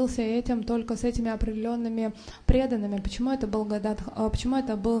поделился этим только с этими определенными преданными? Почему это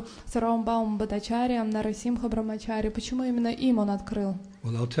был Сарвабхаума Бхаттачарья, Нарасимха Брамачари? Почему именно им он открыл?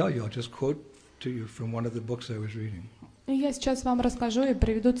 Well, I'll tell you. I'll just quote to you from one of the books I was reading. И я сейчас вам расскажу и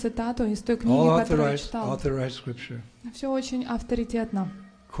приведу цитату из той книги, которую я читал. Authorized scripture. Все очень авторитетно.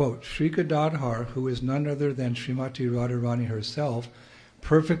 Quote, Sri Gadadhar, who is none other than Srimati Radharani herself,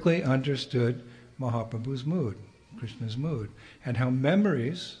 perfectly understood Mahaprabhu's mood, Krishna's mood, and how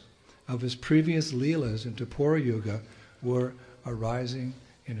memories of his previous leelas in Tapura Yuga were arising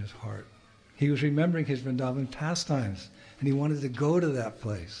in his heart. He was remembering his Vrindavan pastimes, and he wanted to go to that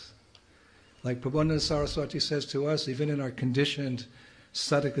place. Like Prabhupada Saraswati says to us, even in our conditioned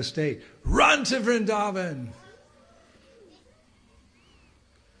sadhaka state, run to Vrindavan!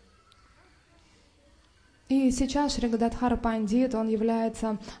 И сейчас Шри Гададхар Пандит, он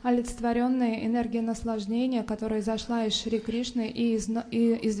является олицетворенной энергией наслаждения, которая изошла из Шри Кришны и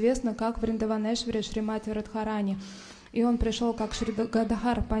известна как Вриндаванешвари Шримати Радхарани. И он пришел как Шри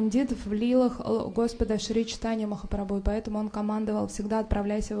Гададхар Пандит в лилах Господа Шри Чайтанья Махапрабху, и поэтому он командовал всегда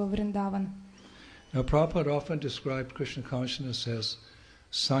отправляйся во Вриндаван. Now, Prabhupada often described Krishna consciousness as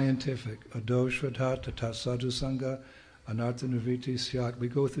scientific. Ado Shraddha Tata Sadhu Sangha Anartha Nivritti Syat. We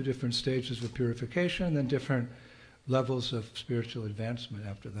go through different stages of purification and then different levels of spiritual advancement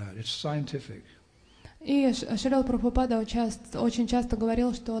after that. It's scientific. И Шрила Прабхупада очень часто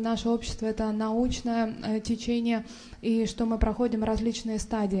говорил, что наше общество — это научное течение, и что мы проходим различные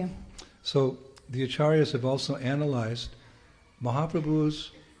стадии. So the acharyas have also analyzed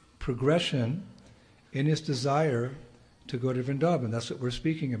Mahaprabhu's progression in his desire to go to Vrindavan. That's what we're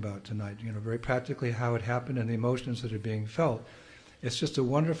speaking about tonight, very practically how it happened and the emotions that are being felt. It's just a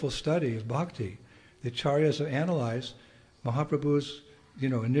wonderful study of bhakti. The acharyas have analyzed Mahaprabhu's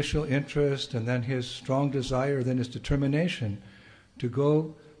initial interest and then his strong desire, then his determination to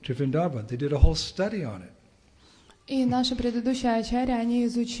go to Vrindavan. They did a whole study on it. И наши предыдущие ачарьи, они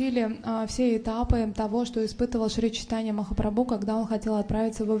изучили все этапы того, что испытывал Шри Чайтанья Махапрабху, когда он хотел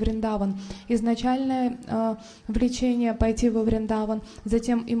отправиться во Вриндаван. Изначальное влечение пойти во Вриндаван,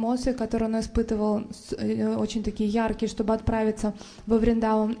 затем эмоции, которые он испытывал, очень такие яркие, чтобы отправиться во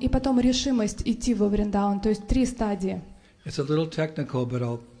Вриндаван, и потом решимость идти во Вриндаван, то есть 3 стадии. It's a little technical, but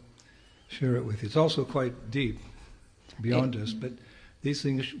I'll share it with you. It's also quite deep, beyond us, but these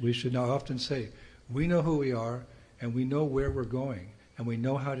things we should now often say. We know who we are, and we know where we're going, and we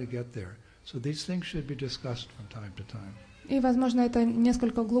know how to get there. So these things should be discussed from time to time. И, возможно, это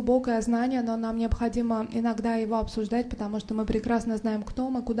несколько глубокое знание, но нам необходимо иногда его обсуждать, потому что мы прекрасно знаем, кто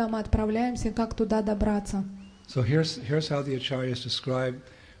мы, куда мы отправляемся, как туда добраться. So here's how the acharyas describe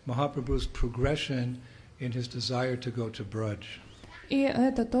Mahaprabhu's progression in his desire to go to Braj. И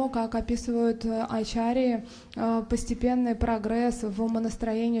это то, как описывают ачарьи постепенный прогресс в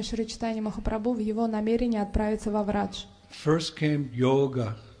умонастроении Шри Чайтаньи Махапрабху в его намерении отправиться во Врадж. First came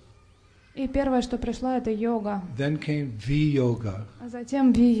yoga. И первое, что пришло, это йога. Then came V-yoga. А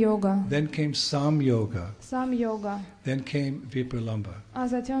затем ви-йога. Then came Sam-yoga. Сам-йога. Then came Vipralamba. А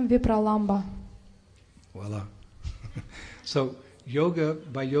затем випраламба. Voila. So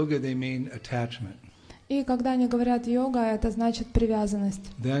by yoga they mean attachment. И когда они говорят йога, это значит привязанность.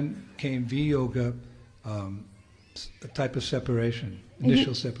 Then came V-yoga, a type of separation,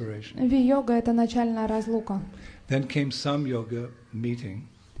 initial separation. Ви-йога — это начальная разлука. Then came Sam-yoga, meeting.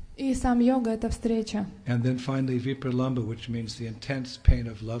 И сам-йога — это встреча. And then finally Vipralamba, which means the intense pain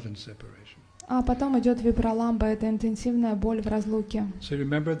of love and separation. А потом идет випраламба, это интенсивная боль в разлуке. So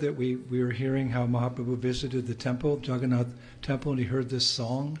remember that we were hearing how Mahaprabhu visited the temple, Jagannath temple, and he heard this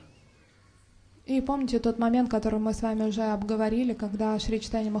song? И помните тот момент, который мы с вами уже обговорили, когда Шри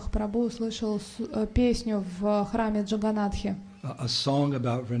Чайтанья Махапрабху услышал песню в храме Джаганатхи? A song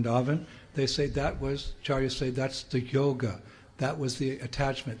about Vrindavan. They say Acharyas say that's the yoga. That was the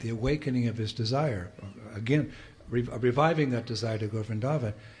attachment, the awakening of his desire. Again, reviving that desire to go to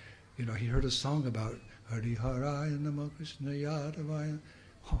Vrindavan. He heard a song about Hari Haraya Namo Krishna Yadavaya.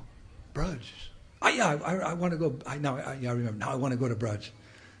 Oh, Braj. I want to go. I remember. Now I want to go to Braj.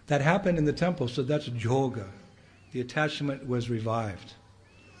 That happened in the temple, so that's yoga. The attachment was revived.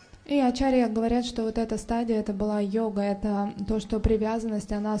 И ачарьи говорят, что вот эта стадия, это была йога, это то, что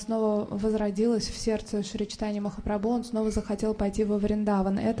привязанность, она снова возродилась в сердце Шри Чайтаньи Махапрабху, он снова захотел пойти во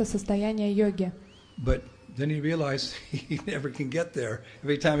Вриндаван. Это состояние йоги. But then he realized he never can get there.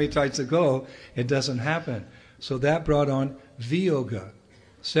 Every time he tries to go, it doesn't happen. So that brought on Viyoga,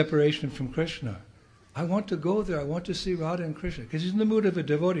 separation from Krishna. I want to go there. I want to see Radha and Krishna. Because he's in the mood of a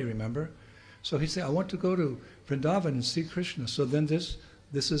devotee, remember? So he said, I want to go to Vrindavan and see Krishna. So then this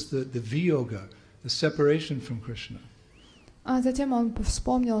is the Viyoga, the separation from Krishna. А затем он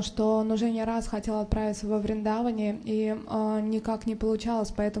вспомнил, что он уже не раз хотел отправиться во Вриндаване, и никак не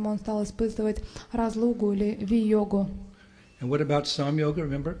получалось, поэтому он стал испытывать разлуку или ви-йогу. And what about Sam-yoga?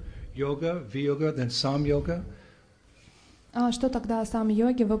 Remember? Yoga, Viyoga, then Sam-yoga. А что тогда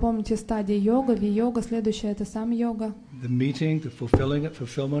сам-йоги? Вы помните стадии йога, ви-йога, следующее это сам-йога. The meeting, the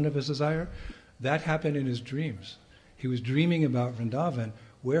fulfillment of his desire, that happened in his dreams. He was dreaming about Vrindavan,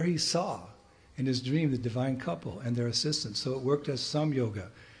 where he saw in his dream the divine couple and their assistants. So it worked as Sam-yoga.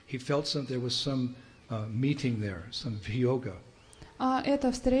 He felt there was some meeting there, some Viyoga. А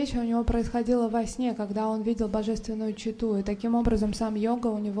эта встреча у него происходила во сне, когда он видел божественную читу, и таким образом сам-йога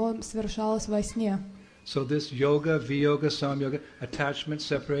у него совершалась во сне. So this yoga, Viyoga, Sam-yoga, attachment,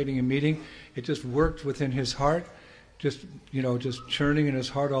 separating and meeting, it just worked within his heart, just churning in his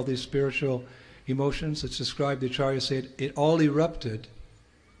heart all these spiritual emotions that's described, the Acharyas say it all erupted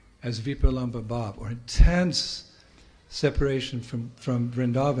as Vipralamba Bhav, or intense separation from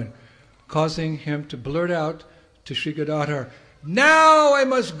Vrindavan, causing him to blurt out to Sri Gadadhar, now I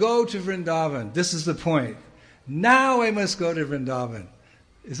must go to Vrindavan. This is the point. Now I must go to Vrindavan.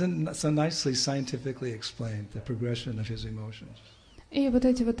 Isn't that so nicely scientifically explained, the progression of his emotions? И вот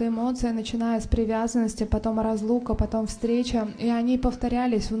эти вот эмоции, начиная с привязанности, потом разлука, потом встреча, и они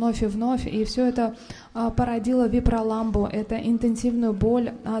повторялись вновь, и все это породило випраламбу, это интенсивную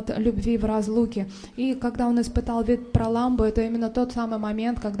боль от любви в разлуке. И когда он испытал випраламбу, это именно тот самый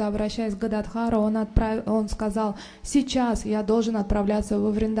момент, когда, обращаясь к Гададхару, он сказал: «Сейчас я должен отправляться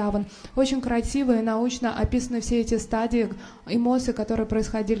во Вриндаван». Очень красиво и научно описаны все эти стадии эмоций, которые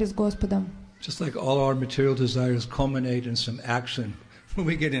происходили с Господом. Just like all our material desires culminate in some action when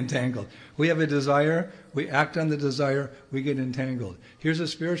we get entangled. We have a desire, we act on the desire, we get entangled. Here's a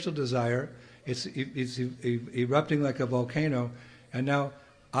spiritual desire, it's erupting like a volcano, and now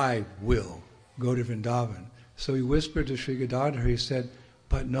I will go to Vrindavan. So he whispered to Sri Gadadhar, he said,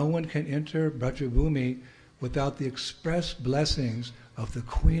 but no one can enter Brajabhumi without the express blessings of the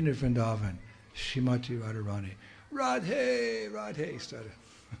Queen of Vrindavan, Srimati Radharani. Radhe, Radhe, started.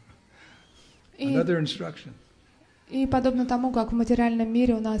 Another instruction. И подобно тому, как в материальном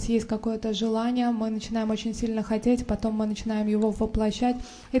мире у нас есть какое-то желание, мы начинаем очень сильно хотеть, потом мы начинаем его воплощать,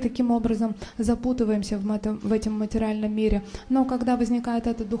 и таким образом запутываемся в этом материальном мире. Но когда возникает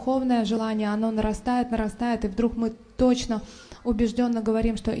это духовное желание, оно нарастает, и вдруг мы точно убежденно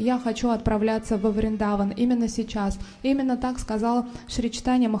говорим, что я хочу отправляться во Вриндаван именно сейчас. Именно так сказал Шри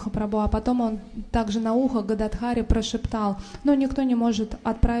Чайтанья Махапрабху, а потом он также на ухо Гададхаре прошептал: но никто не может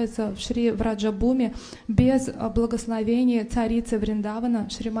отправиться в Шри Враджабхуми без благословения царицы Вриндавана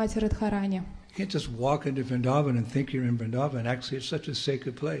Шримати Радхарани. You can't just walk into Vrindavan and think you're in Vrindavan. Actually, it's such a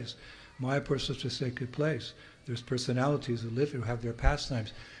sacred place. Mayapur is such a sacred place. There's personalities who live here who have their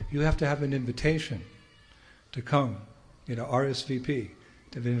pastimes. You have to have an invitation to come. RSVP,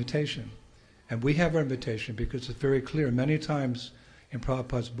 the invitation. And we have our invitation because it's very clear. Many times in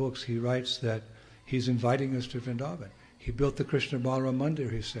Prabhupada's books he writes that he's inviting us to Vrindavan. He built the Krishna Balaram Mandir,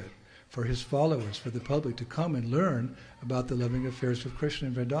 he said, for his followers, for the public to come and learn about the loving affairs of Krishna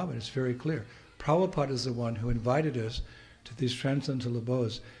in Vrindavan. It's very clear. Prabhupada is the one who invited us to these transcendental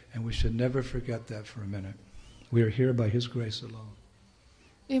abodes, and we should never forget that for a minute. We are here by his grace alone.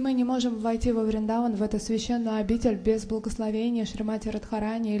 И мы не можем войти во Вриндаван, в эту священную обитель, без благословения Шримати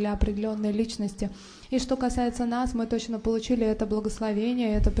Радхарани или определенной личности. И что касается нас, мы точно получили это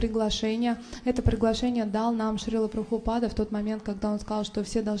благословение, это приглашение. Это приглашение дал нам Шрила Прабхупада в тот момент, когда он сказал, что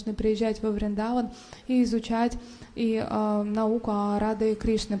все должны приезжать во Вриндаван и изучать науку о Раде и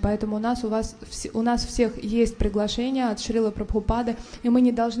Кришне. Поэтому у нас всех есть приглашение от Шрила Прабхупады, и мы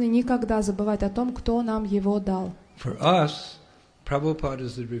не должны никогда забывать о том, кто нам его дал. For us, Prabhupada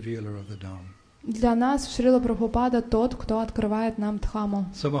is the revealer of the Dham. Для нас Шрила Прабхупада тот, кто открывает нам Дхаму.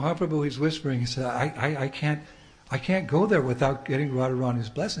 So Mahaprabhu, he's whispering, he said, I can't go there without getting Radharani's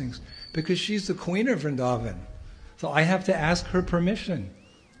blessings because she's the queen of Vrindavan. So I have to ask her permission.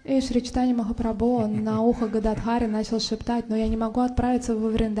 И Шри Чайтанья Махапрабху на ухо Гададхаре начал шептать: но я не могу отправиться во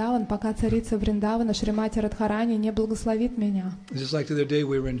Вриндаван, пока царица Вриндавана Шримати Радхарани не благословит меня. Just like the other day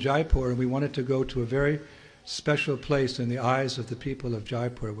we were in Jaipur and we wanted to go to a very special place in the eyes of the people of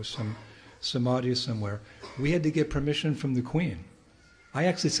Jaipur with some samadhi somewhere. We had to get permission from the queen. I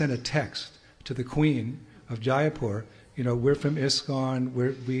actually sent a text to the queen of Jaipur. We're from ISKCON,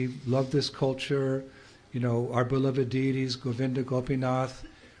 we love this culture, our beloved deities, Govinda, Gopinath,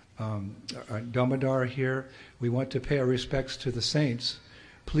 Damodar here. We want to pay our respects to the saints.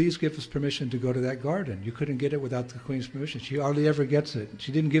 Please give us permission to go to that garden. You couldn't get it without the queen's permission. She hardly ever gets it.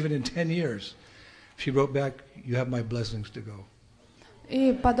 She didn't give it in 10 years. She wrote back, you have my blessings to go.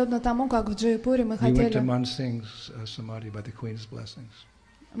 И подобно тому, как в Джайпуре мы хотели... We went to Man Singh's samadhi by the Queen's blessings.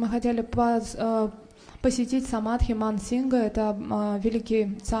 Мы хотели посетить самадхи Ман Синга. Это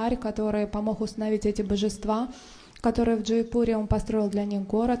великий царь, который помог установить эти божества, которые в Джайпуре, он построил для них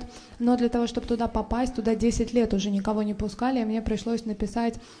город. Но для того, чтобы туда попасть, туда 10 лет уже никого не пускали, и мне пришлось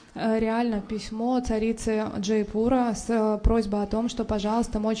написать реально письмо царице Джайпура с просьбой о том, что,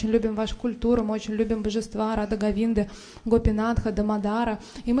 пожалуйста, мы очень любим вашу культуру, мы очень любим божества Рада Говинды, Гопинатха, Дамодара,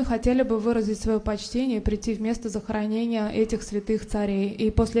 и мы хотели бы выразить свое почтение и прийти в место захоронения этих святых царей.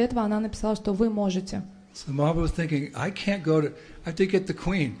 И после этого она написала, что вы можете. So Mahaprabhu was thinking, I have to get the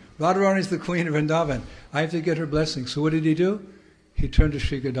queen. Radharani is the queen of Vrindavan. I have to get her blessing. So what did he do? He turned to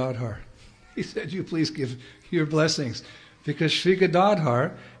Sri Gadadhar. He said, you please give your blessings. Because Sri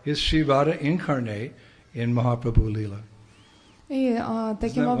Gadadhar is Sri Radha incarnate in Mahaprabhu Leela. И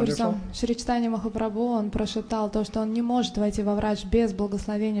таким that образом wonderful? Шри Чайтанья Махапрабху, он прошептал то, что он не может войти во врач без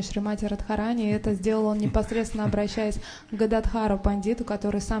благословения Шримати Радхарани, и это сделал он непосредственно обращаясь к Гададхару Пандиту,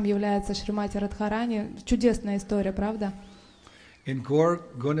 который сам является Шримати Радхарани. Чудесная история, правда? In Gaur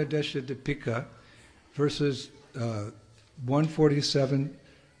Gunadesha Dipika, verses 147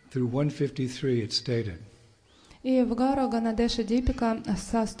 through 153, it's stated. И в Гаура Ганадеша Дипика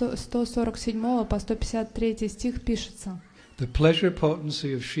со 147 по 153 стих пишется: The pleasure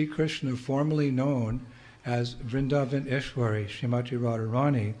potency of Sri Krishna, formerly known as Vrindavan Ishwari, Srimati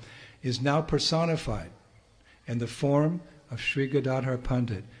Radharani, is now personified in the form of Sri Gadadhar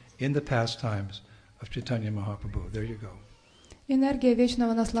Pandit in the pastimes of Chaitanya Mahaprabhu. There you go. Энергия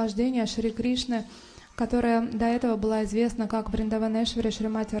вечного наслаждения Шри Кришны, которая до этого была известна как Вриндаванешвари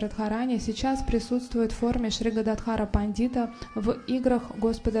Шримати Радхарани, сейчас присутствует в форме Шри Гададхара Пандита в играх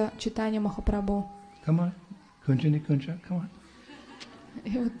Господа Чайтаньи Махапрабху. Come on. Kunjani Kunja, come on.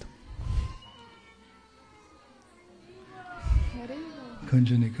 И вот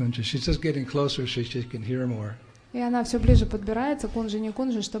Kunjani Kunja. She's just getting closer so she can hear more. и она все ближе подбирается, Кунжини,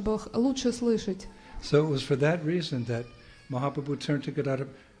 чтобы их лучше слышать. So it was for that reason that Mahaprabhu turned to Gadadhar.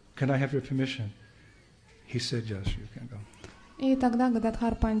 Can I have your permission? He said, yes, you can go. И тогда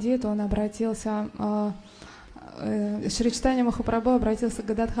Гададхар Пандит, он обратился, Шри Чайтанья Махапрабху обратился к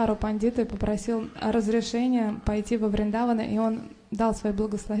Гададхару Пандиту и попросил разрешения пойти во Вриндаван, и он дал свое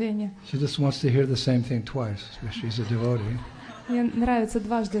благословение. She just wants to hear the same thing twice. She's a devotee. Мне нравится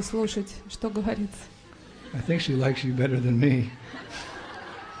дважды слушать, что говорится. I think she likes you better than me.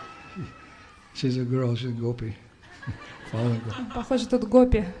 She's a girl, she's a gopi. Following girl. Похоже, тут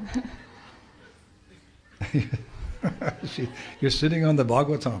гопи. You're sitting on the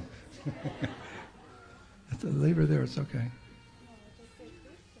Bhagavatam. Leave her there, it's okay.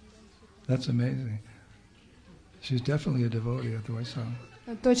 That's amazing. She's definitely a devotee of the Vaishnava.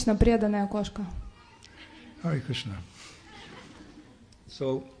 Точно преданная кошка. Hare Krishna.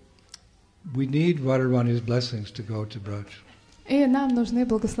 So, we need Radharani's blessings to go to Braj. И нам нужны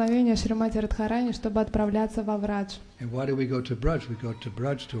благословения Шримати Радхарани, чтобы отправляться во Врадж. And why do we go to Braj? We go to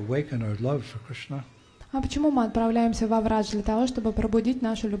Braj to awaken our love for Krishna. А почему мы отправляемся во Врадж? Для того, чтобы пробудить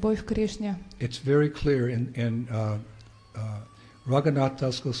нашу любовь к Кришне. It's very clear in Raghunath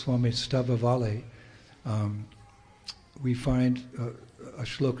Das Goswami's Stavavali, we find a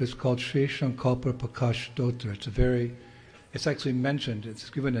shloka is called Sri Sankalpa Prakash Stotra. It's actually mentioned, it's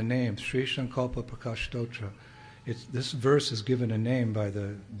given a name, Sri Sankalpa Prakash Stotra. This verse is given a name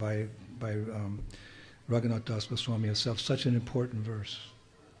by Raghunath Das Goswami himself, such an important verse.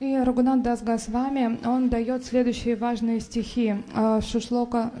 И Рагунат Дас Госвами, он дает следующие важные стихи.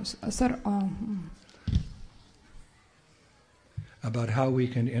 Шушлока... About how we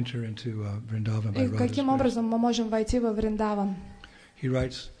can enter into Vrindavan by И каким образом мы можем войти во Вриндаван. He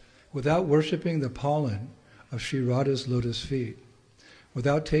writes, without worshipping the pollen of Sri Radha's lotus feet,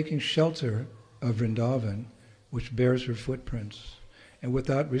 without taking shelter of Vrindavan, which bears her footprints, and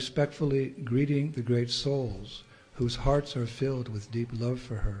without respectfully greeting the great souls whose hearts are filled with deep love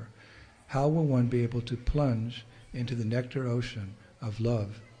for her, how will one be able to plunge into the nectar ocean of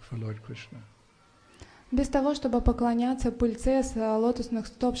love for Lord Krishna? Без того, чтобы поклоняться пыльце с лотосных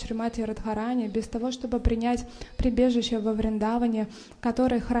стоп Шримати Радхарани, без того, чтобы принять прибежище во Вриндаване,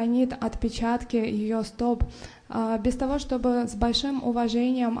 который хранит отпечатки ее стоп, без того, чтобы с большим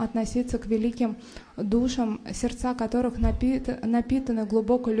уважением относиться к великим душам, сердца которых напитаны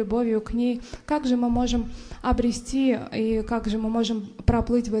глубокой любовью к ней, как же мы можем обрести и как же мы можем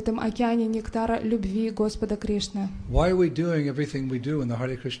проплыть в этом океане нектара любви Господа Кришны? Why are we doing everything we do in the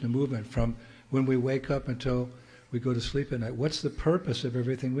Hare Krishna movement from when we wake up until we go to sleep at night? What's the purpose of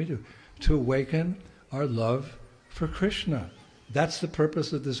everything we do? To awaken our love for Krishna. That's the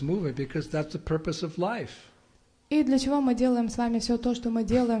purpose of this movement, because that's the purpose of life. И для чего мы делаем с вами все то, что мы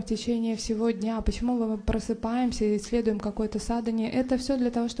делаем в течение всего дня? Почему мы просыпаемся и исследуем какое-то садание? Это все для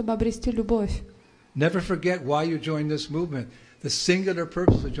того, чтобы обрести любовь. Never forget why you joined this movement. The singular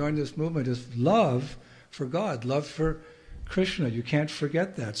purpose of joining this movement is love for God, love for Krishna. You can't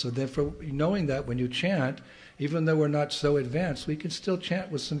forget that. So therefore, knowing that when you chant, even though we're not so advanced, we can still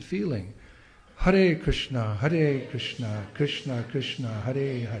chant with some feeling. Hare Krishna, Krishna Krishna,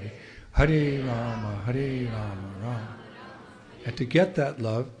 Hare Hare, Hare Rama, Rama. And to get that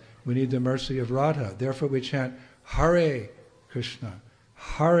love, we need the mercy of Radha. Therefore we chant Hare Krishna,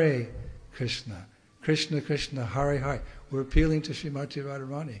 Hare Krishna, Krishna Krishna, Hare Hare. We're appealing to Srimati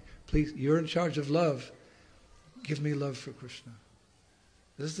Radharani. Please, you're in charge of love. Give me love for Krishna.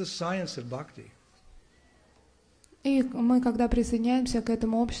 This is the science of bhakti. И мы, когда присоединяемся к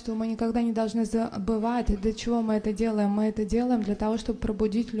этому обществу, мы никогда не должны забывать, для чего мы это делаем. Мы это делаем для того, чтобы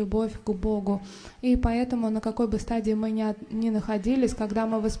пробудить любовь к Богу. И поэтому, на какой бы стадии мы ни находились, когда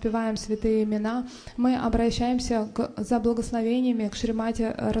мы воспеваем святые имена, мы обращаемся за благословениями к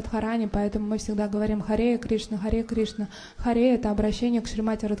Шримати Радхарани, поэтому мы всегда говорим «Харе Кришна, Харе Кришна». Харе — это обращение к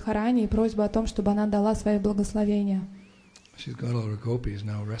Шримати Радхарани и просьба о том, чтобы она дала свои благословения. She's got all her gopis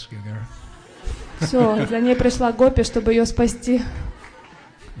now rescuing her. Все, за ней пришла Гопи, чтобы ее спасти.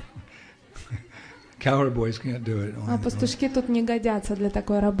 Cowherd boys can't do it. А пастушки тут не годятся для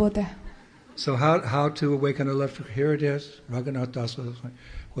такой работы. So how to awaken our love? Here it is, Raghunath Das.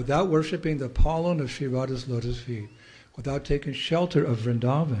 Without worshipping the pollen of Sri Radha's lotus feet, without taking shelter of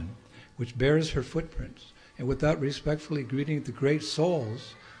Vrindavan, which bears her footprints, and without respectfully greeting the great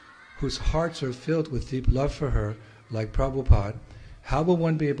souls whose hearts are filled with deep love for her, like Prabhupada, how will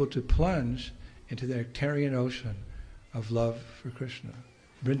one be able to plunge into the nectarian ocean of love for Krishna?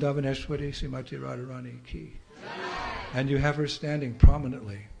 Vrindavaneshwari Srimati Radharani ki. And you have her standing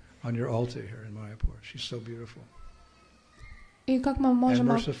prominently on your altar here in Mayapur. She's so beautiful И как мы and можем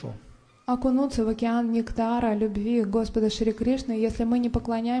merciful. окунуться в океан нектара, любви Господа Шри Кришны, если мы не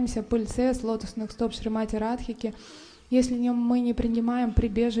поклоняемся пыльце с лотосных стоп Шримати Радхики, если мы не принимаем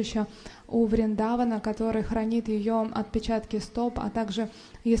прибежище у Вриндавана, который хранит ее отпечатки стоп, а также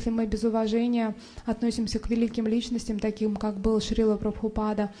если мы без уважения относимся к великим личностям, таким как был Шрила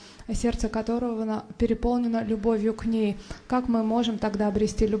Прабхупада, сердце которого переполнено любовью к ней, как мы можем тогда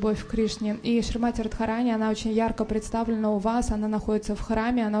обрести любовь к Кришне? И Шримати Радхарани, она очень ярко представлена у вас, она находится в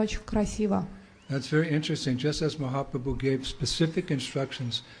храме, она очень красива. That's very interesting. Just as Mahaprabhu gave specific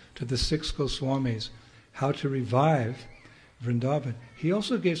instructions to the 6 Goswamis how to revive Vrindavan, he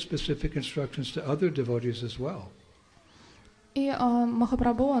also gave specific instructions to other devotees as well. И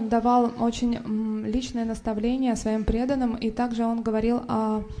Махапрабху, он давал очень личное наставление своим преданным, и также он говорил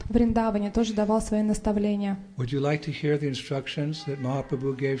о Вриндаване, тоже давал свои наставления. Would you like to hear the instructions that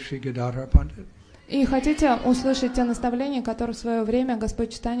Mahaprabhu gave Sri Gadadhar Pandit? И хотите услышать те наставления, которые в свое время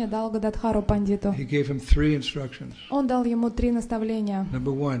Господь Чайтанья дал Гададхару Пандиту? He gave him 3 instructions. Он дал ему 3 наставления.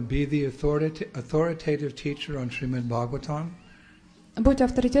 Number 1, be the authoritative teacher on Srimad Bhagavatam. Будь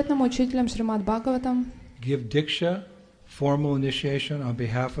авторитетным учителем Шримад Бхагаватам. Give Diksha, formal initiation on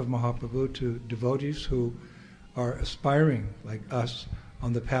behalf of Mahaprabhu to devotees who are aspiring, like us,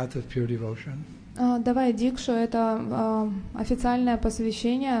 on the path of pure devotion. Давай дикшу, это официальное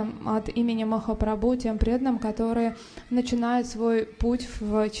посвящение от имени Махапрабху тем преданным, которые начинают свой путь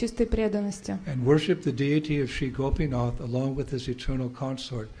в чистой преданности. And worship the deity of Sri Gopinath along with his eternal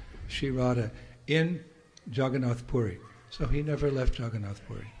consort, Sri Radha, in Jagannath Puri. So he never left Jagannath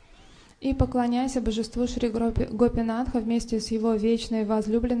Puri. И поклоняйся божеству Шри Гопинатха вместе с его вечной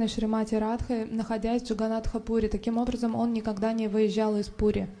возлюбленной Шримати Радхой, находясь в Джаганатха-Пури. Таким образом, он никогда не выезжал из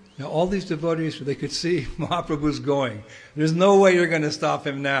Пури. Now all these devotees, they could see Mahaprabhu's going. There's no way you're going to stop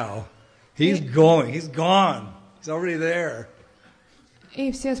him now. He's going. He's gone. He's already there.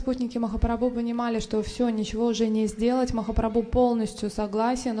 И все спутники Махапрабху понимали, что все, ничего уже не сделать. Махапрабху полностью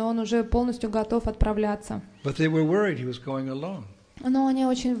согласен, но он уже полностью готов отправляться. But they were worried he was going alone. Но они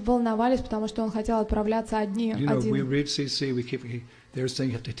очень волновались, потому что он хотел отправляться один. You know, we read CC, they're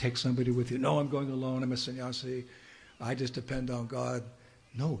saying you have to take somebody with you. No, I'm going alone. I'm a sannyasi. I just depend on God.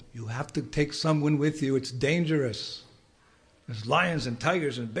 No, you have to take someone with you. It's dangerous. There's lions and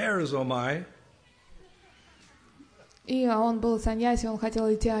tigers and bears, oh my. И он был саньяси, он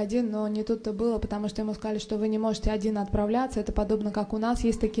хотел идти один, но не тут-то было, потому что ему сказали, что вы не можете один отправляться. Это подобно как у нас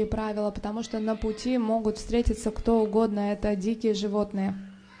есть такие правила, потому что на пути могут встретиться кто угодно, это дикие животные.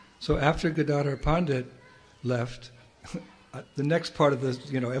 So after Gadadhar Pandit left, the next part of the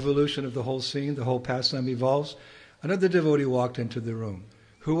evolution of the whole scene, the whole pastime evolves. Another devotee walked into the room.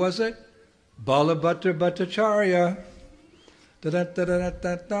 Who was it? Balabhadra Bhattacharya.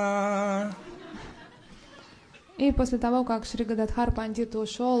 Da-da-da-da-da-da. И после того, как Шри Гададхар Пандит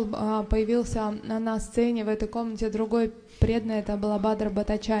ушел, появился на сцене в этой комнате другой преданный, это Балабхадра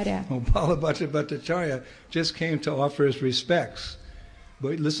Бхаттачарья. Balabhadra Bhattacharya just came to offer his respects.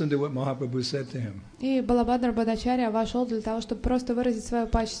 But listen to what Mahaprabhu said to him. И Балабхадра Бхаттачарья вошел для того, чтобы просто выразить свое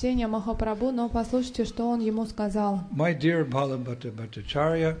почтение Махапрабху, но послушайте, что он ему сказал. My dear Balabhadra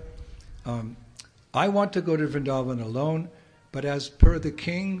Bhattacharya, I want to go to Vrindavan alone, but as per the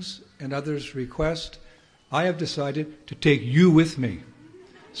king's and others' request, I have decided to take you with me.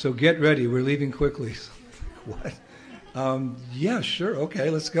 So get ready, we're leaving quickly. What? Yeah, sure, okay,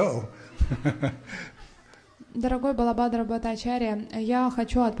 let's go. Дорогой Балабхадра Бхаттачарья, я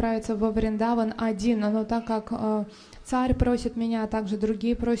хочу отправиться во Вриндаван один, но так как царь просит меня, а также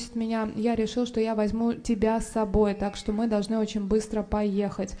другие просят меня, я решил, что я возьму тебя с собой, так что мы должны очень быстро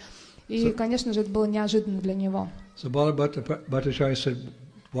поехать. И, конечно же, это было неожиданно для него. So Balabhadra Bhattacharya said,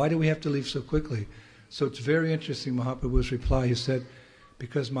 why do we have to leave so quickly? So it's very interesting, Mahaprabhu's reply. He said,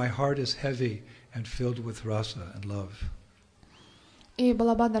 because my heart is heavy and filled with rasa and love. И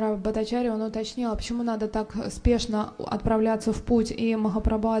Балабхадра Бхаттачарья, он уточнил, а почему надо так спешно отправляться в путь. И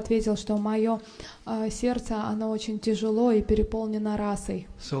Махапрабху ответил, что мое сердце, оно очень тяжело и переполнено расой.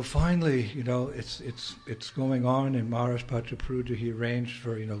 So finally, it's going on, and Maharaj Bhattacharya, he arranged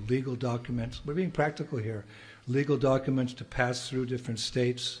for, legal documents. We're being practical here. Legal documents to pass through different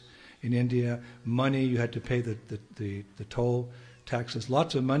states in India. Money, you had to pay the toll taxes.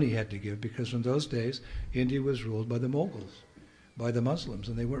 Lots of money you had to give, because in those days, India was ruled by the Mughals, by the Muslims,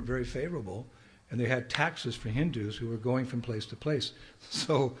 and they weren't very favorable, and they had taxes for Hindus who were going from place to place.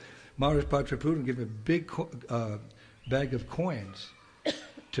 So Maharaj Bhattacharya gave a big bag of coins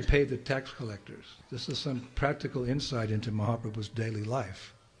to pay the tax collectors. This is some practical insight into Mahaprabhu's daily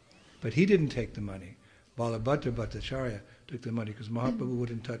life. But he didn't take the money. Balabhadra Bhattacharya took the money because Mahaprabhu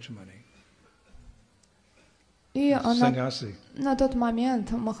wouldn't touch money. И Саньяси. на тот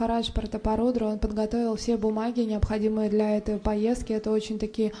момент Махарадж Пратапарудра, он подготовил все бумаги, необходимые для этой поездки. Это очень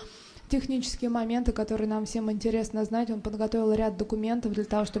такие технические моменты, которые нам всем интересно знать. Он подготовил ряд документов для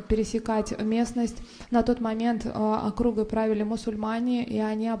того, чтобы пересекать местность. На тот момент округой правили мусульмане, и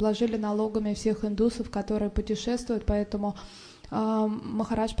они обложили налогами всех индусов, которые путешествуют, поэтому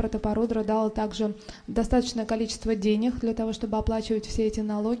Махарадж Пратапарудра дал также достаточное количество денег для того, чтобы оплачивать все эти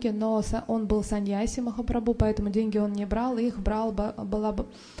налоги, но он был саньяси Махапрабху, поэтому деньги он не брал, их брал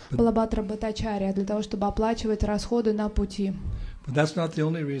Балабхадра Бхаттачарья для того, чтобы оплачивать расходы на пути. But that's not the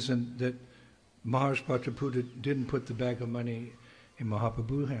only reason that Maharaj Bhattacharya didn't put the bag of money in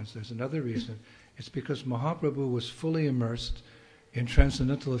Mahaprabhu's hands. There's another reason. It's because Mahaprabhu was fully immersed in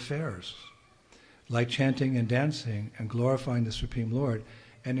transcendental affairs, like chanting and dancing and glorifying the Supreme Lord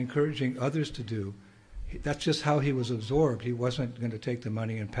and encouraging others to do. That's just how he was absorbed. He wasn't going to take the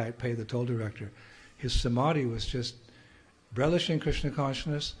money and pay the toll director. His samadhi was just relishing Krishna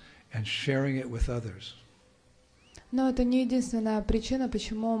consciousness and sharing it with others. Но это не единственная причина,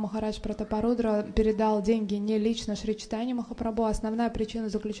 почему Махарадж Пратапарудра передал деньги не лично Шри Чайтанье Махапрабху. Основная причина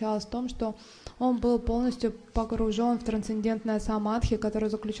заключалась в том, что он был полностью погружен в трансцендентное самадхи, которое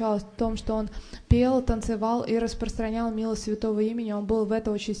заключалось в том, что он пел, танцевал и распространял милость святого имени. Он был в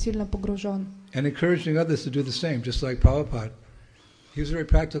это очень сильно погружен. And encouraging others to do the same, just like Prabhupada. He was very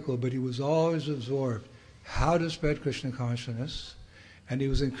practical, but he was always absorbed how to spread Krishna consciousness, and he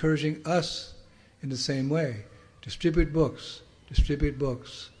was encouraging us in the same way. Distribute books, distribute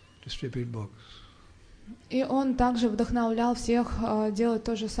books, distribute books. И он также вдохновлял всех делать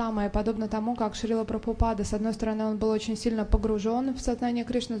то же самое, подобно тому, как Шрила Прабхупада. С одной стороны, он был очень сильно погружен в сознание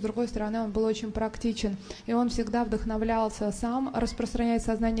Кришны, с другой стороны, он был очень практичен. И он всегда вдохновлялся сам распространять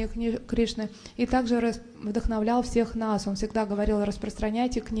сознание Кришны, и также вдохновлял всех нас. Он всегда говорил: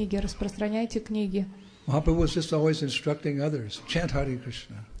 распространяйте книги, распространяйте книги. Mahaprabhu was just always instructing others, chant Hare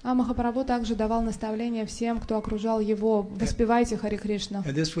Krishna. А Махапрабху также давал наставления всем, кто окружал его: воспевайте Харе Кришна.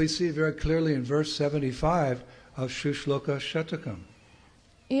 And this we see very clearly in verse 75 of Shri Shloka Shatakam.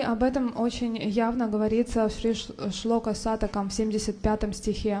 И об этом очень явно говорится в Шри Шлока Сатакам в 75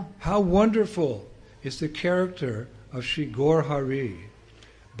 стихе. How wonderful is the character of Shri Gaur Hari.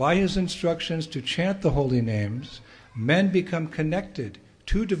 By his instructions to chant the holy names, men become connected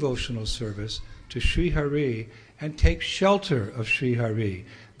to devotional service to Sri Hari and take shelter of Sri Hari.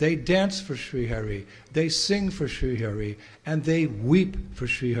 They dance for Sri Hari, they sing for Sri Hari, and they weep for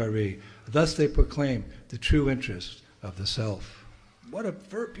Sri Hari. Thus they proclaim the true interest of the self. What a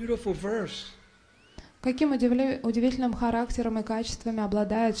beautiful verse. Каким удивительным характером и качествами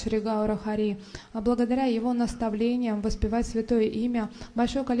обладает Шри Гаура Хари. Благодаря его наставлениям воспевать святое имя,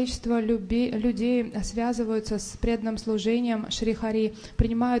 большое количество людей связываются с преданным служением Шри Хари,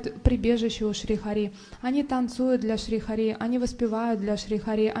 принимают прибежище у Шри Хари. Они танцуют для Шри Хари, они воспевают для Шри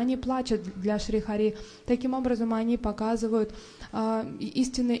Хари, они плачут для Шри Хари. Таким образом, они показывают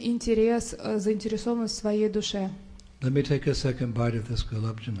истинный интерес, заинтересованность в своей душе. Let me take a second bite of this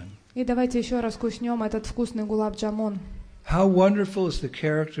gulab jamun. И давайте еще раз вкуснем этот вкусный гулаб-джамун. How wonderful is the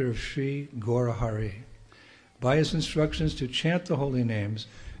character of Sri Gaura Hari. By his instructions to chant the holy names,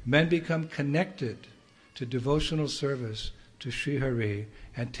 men become connected to devotional service to Sri Hari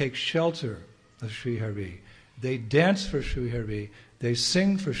and take shelter of Sri Hari. They dance for Sri Hari, they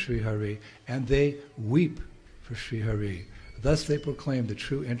sing for Sri Hari, and they weep for Sri Hari. Thus they proclaim the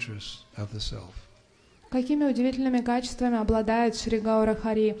true interests of the self. Какими удивительными качествами обладает Шри Гаура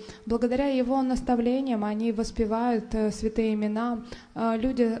Хари. Благодаря его наставлениям они воспевают святые имена,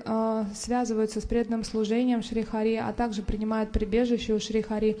 люди связываются с преданным служением Шри Хари, а также принимают прибежище у Шри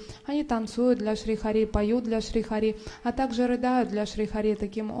Хари. Они танцуют для Шри Хари, поют для Шри Хари, а также рыдают для Шри Хари.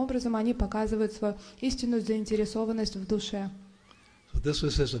 Таким образом они показывают свою истинную заинтересованность в душе. So this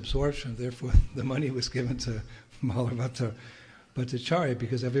was his absorption, therefore the money was given to Balabhadra Bhattacharya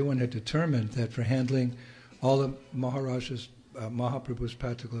because everyone had determined that for handling all of Mahaprabhu's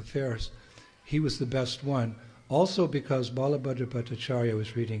practical affairs, he was the best one. Also because Balabhadra Bhattacharya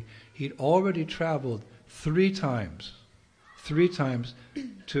was reading, he'd already traveled three times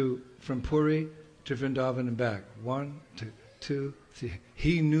from Puri to Vrindavan and back. 1, 2, 3.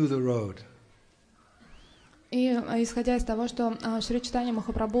 He knew the road. И исходя из того, что Шри Чайтанья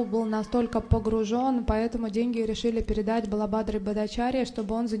Махапрабху был настолько погружен, поэтому деньги решили передать Балабхадре Бхаттачарье,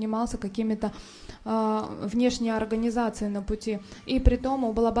 чтобы он занимался какими-то внешней организацией на пути. И при том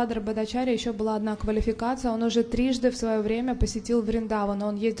у Балабхадры Бхаттачарьи еще была одна квалификация, он уже трижды в свое время посетил Вриндаван,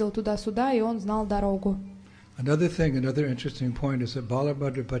 он ездил туда-сюда, и он знал дорогу. Another interesting point is that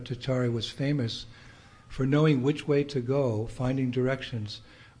Balabhadra Bhattacharya was famous for knowing which way to go, finding directions,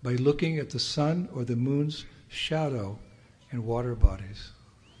 by looking at the sun or the moon's shadow in water bodies.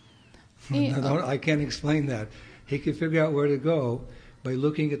 I can't explain that. He could figure out where to go by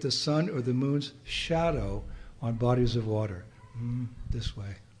looking at the sun or the moon's shadow on bodies of water. This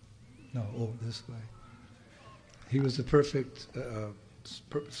way. No, this way. He was the perfect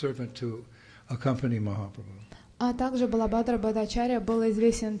servant to accompany Mahaprabhu. А также Балабхадра Бхаттачарья был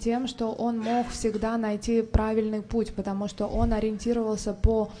известен тем, что он мог всегда найти правильный путь, потому что он ориентировался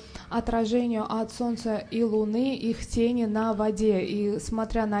по отражению от Солнца и Луны, их тени на воде. И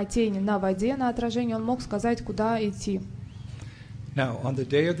смотря на тени на воде, на отражение, он мог сказать, куда идти. Now, on the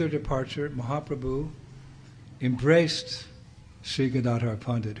day of their departure, Mahaprabhu embraced Sri Gadadhar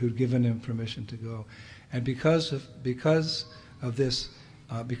Pandit, who'd given him permission to go. And because of this,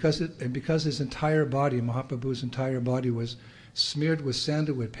 because his entire body, Mahaprabhu's entire body, was smeared with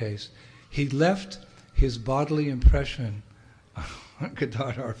sandalwood paste, he left his bodily impression on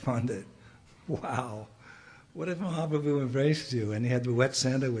Gadadhar Pandit. Wow! What if Mahaprabhu embraced you and he had the wet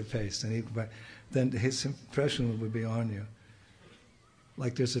sandalwood paste, and then his impression would be on you?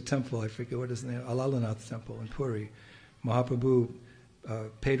 Like there's a temple, I forget what his name, Alalanath temple in Puri. Mahaprabhu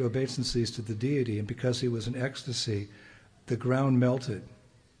paid obeisances to the deity, and because he was in ecstasy, the ground melted.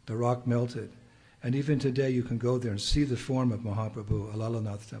 The rock melted. And even today you can go there and see the form of Mahaprabhu,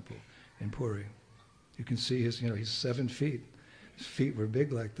 Alalanath temple in Puri. You can see he's 7 feet. His feet were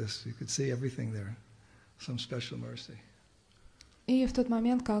big like this. You could see everything there. Some special mercy. И в тот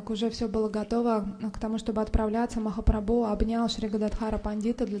момент, как уже все было готово к тому, чтобы отправляться, Махапрабху обнял Шри Гададхара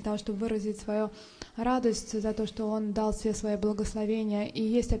Пандита для того, чтобы выразить свою радость за то, что он дал все свои благословения. И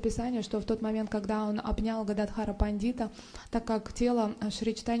есть описание, что в тот момент, когда он обнял Гададхара Пандита, так как тело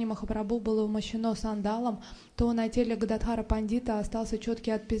Шри Чайтаньи Махапрабху было умощено сандалом, то на теле Гададхара Пандита остался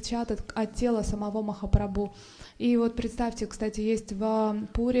четкий отпечаток от тела самого Махапрабху. И вот представьте, кстати, есть в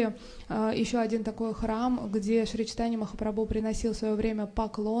Пуре еще один такой храм, где Шри Чайтанья Махапрабху приносил в свое время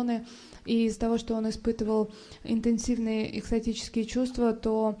поклоны, и из-за того, что он испытывал интенсивные экстатические чувства,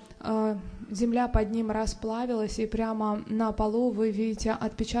 то земля под ним расплавилась, и прямо на полу вы видите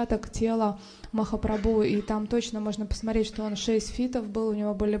отпечаток тела Махапрабху, и там точно можно посмотреть, что он 6 фитов был, у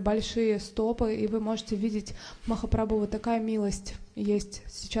него были большие стопы, и вы можете видеть Махапрабху. Вот такая милость есть,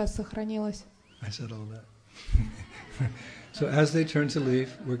 сейчас сохранилась. So as they turned to leave,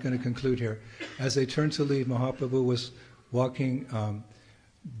 we're going to conclude here. As they turned to leave, Mahaprabhu was walking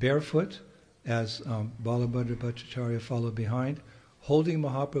barefoot as Balabhadra Bhattacharya followed behind, holding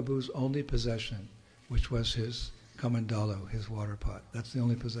Mahaprabhu's only possession, which was his kamandalo, his water pot. That's the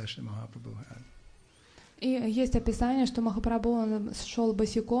only possession Mahaprabhu had. И есть описание, что Махапрабху шел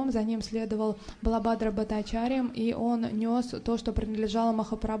босиком, за ним следовал Балабхадра Бхаттачарья, и он нес то, что принадлежало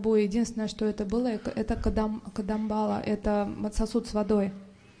Махапрабху. Единственное, что это было, это кадамбала, это сосуд с водой.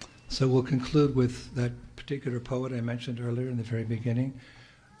 So we'll conclude with that particular poet I mentioned earlier in the very beginning,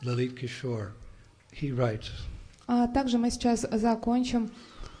 Lalit Kishore. He writes. А также мы сейчас закончим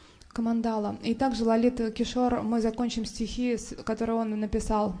Камандала. И также Лалит Кишор мы закончим стихи, которые он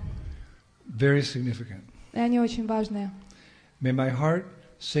написал. Very significant. И они очень важные. May my heart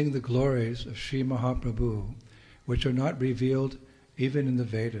sing the glories of Sri Mahaprabhu, which are not revealed even in the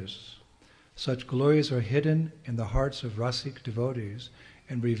Vedas. Such glories are hidden in the hearts of Rasik devotees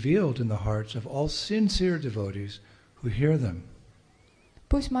and revealed in the hearts of all sincere devotees who hear them.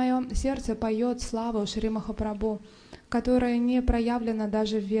 Пусть мое сердце поет славу Шри Махапрабху, которая не проявлена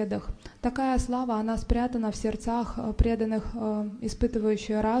даже в Ведах. Такая слава, она спрятана в сердцах преданных,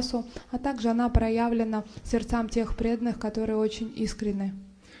 испытывающих расу, а также она проявлена сердцам тех преданных, которые очень искренны.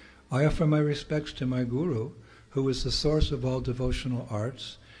 I offer my respects to my Guru, who is the source of all devotional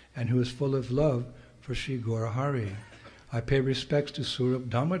arts and who is full of love for Sri Gaurahari. I pay respects to Surup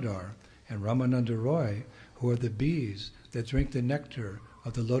Damodar and Ramananda Roy, who are the bees that drink the nectar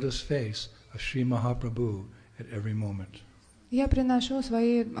of the lotus face of Sri Mahaprabhu at every moment. Я приношу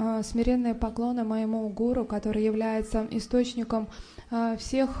свои смиренные поклоны моему гуру, который является источником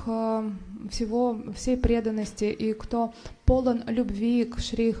всей преданности и кто полон любви к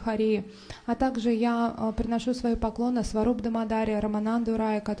Шри Хари. А также я приношу свои поклоны Сваруб Дамодаре, Рамананду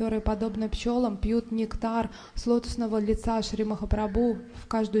Рай, которые, подобно пчелам, пьют нектар с лотосного лица Шри Махапрабху в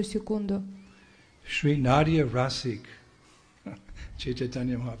каждую секунду. Shri Nadia Rasik,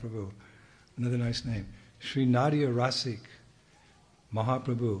 Chaitanya Mahaprabhu, another nice name. Shri Nadia Rasik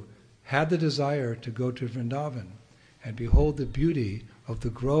Mahaprabhu had the desire to go to Vrindavan and behold the beauty of the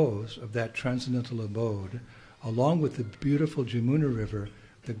groves of that transcendental abode, along with the beautiful Jamuna River,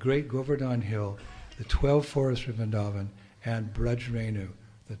 the great Govardhan Hill, the 12 forests of Vrindavan, and Braj Renu,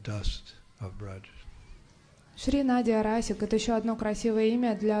 the dust of Braj. Шри Надия Расик — это еще одно красивое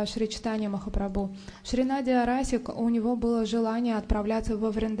имя для Шри Чайтанья Махапрабху. Шри Надия Расик, у него было желание отправляться во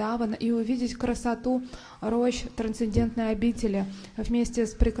Вриндаван и увидеть красоту рощ трансцендентной обители вместе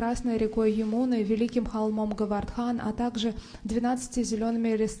с прекрасной рекой Ямуной, великим холмом Гавардхан, а также 12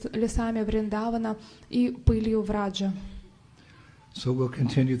 зелеными лесами Вриндавана и пылью Враджа. So we'll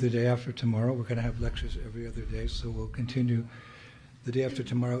continue the day after tomorrow. We're going to have lectures every other day, so we'll continue the day after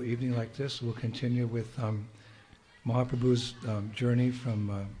tomorrow evening like this. We'll continue with Mahaprabhu's journey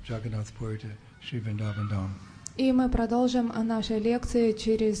from Jagannath Puri to Sri Vrindavan Dham. И мы продолжим наши лекции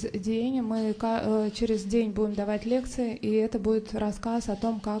через день. Мы через день будем давать лекции, и это будет рассказ о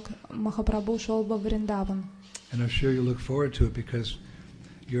том, как Махапрабху шел во Вриндаван. And I'm sure you look forward to it because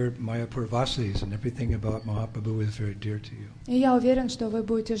you're Mayapur Vasis and everything about Mahaprabhu is very dear to you. И я уверен, что вы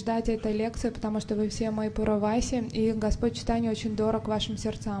будете ждать этой лекции, потому что вы все Майапура Васи, и Господь Чайтанья очень дорог вашим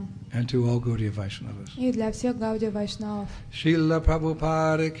сердцам. And to all Gaudiya Vaishnavas. И для всех Гаудия Вайшнавов. Srila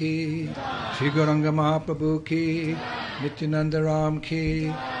Prabhupada ki, Shri Gauranga Mahaprabhu ki, Nityananda Ram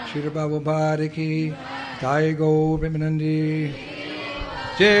ki, Shri Prabhupada ki, Jai Gaur Premanandi,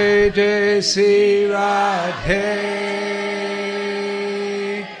 Jai Jai Sri Radhe.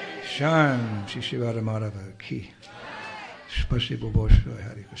 Shan, Shri Shivada Madhava ki. Spasibo Bosho,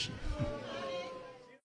 Hare Krishna.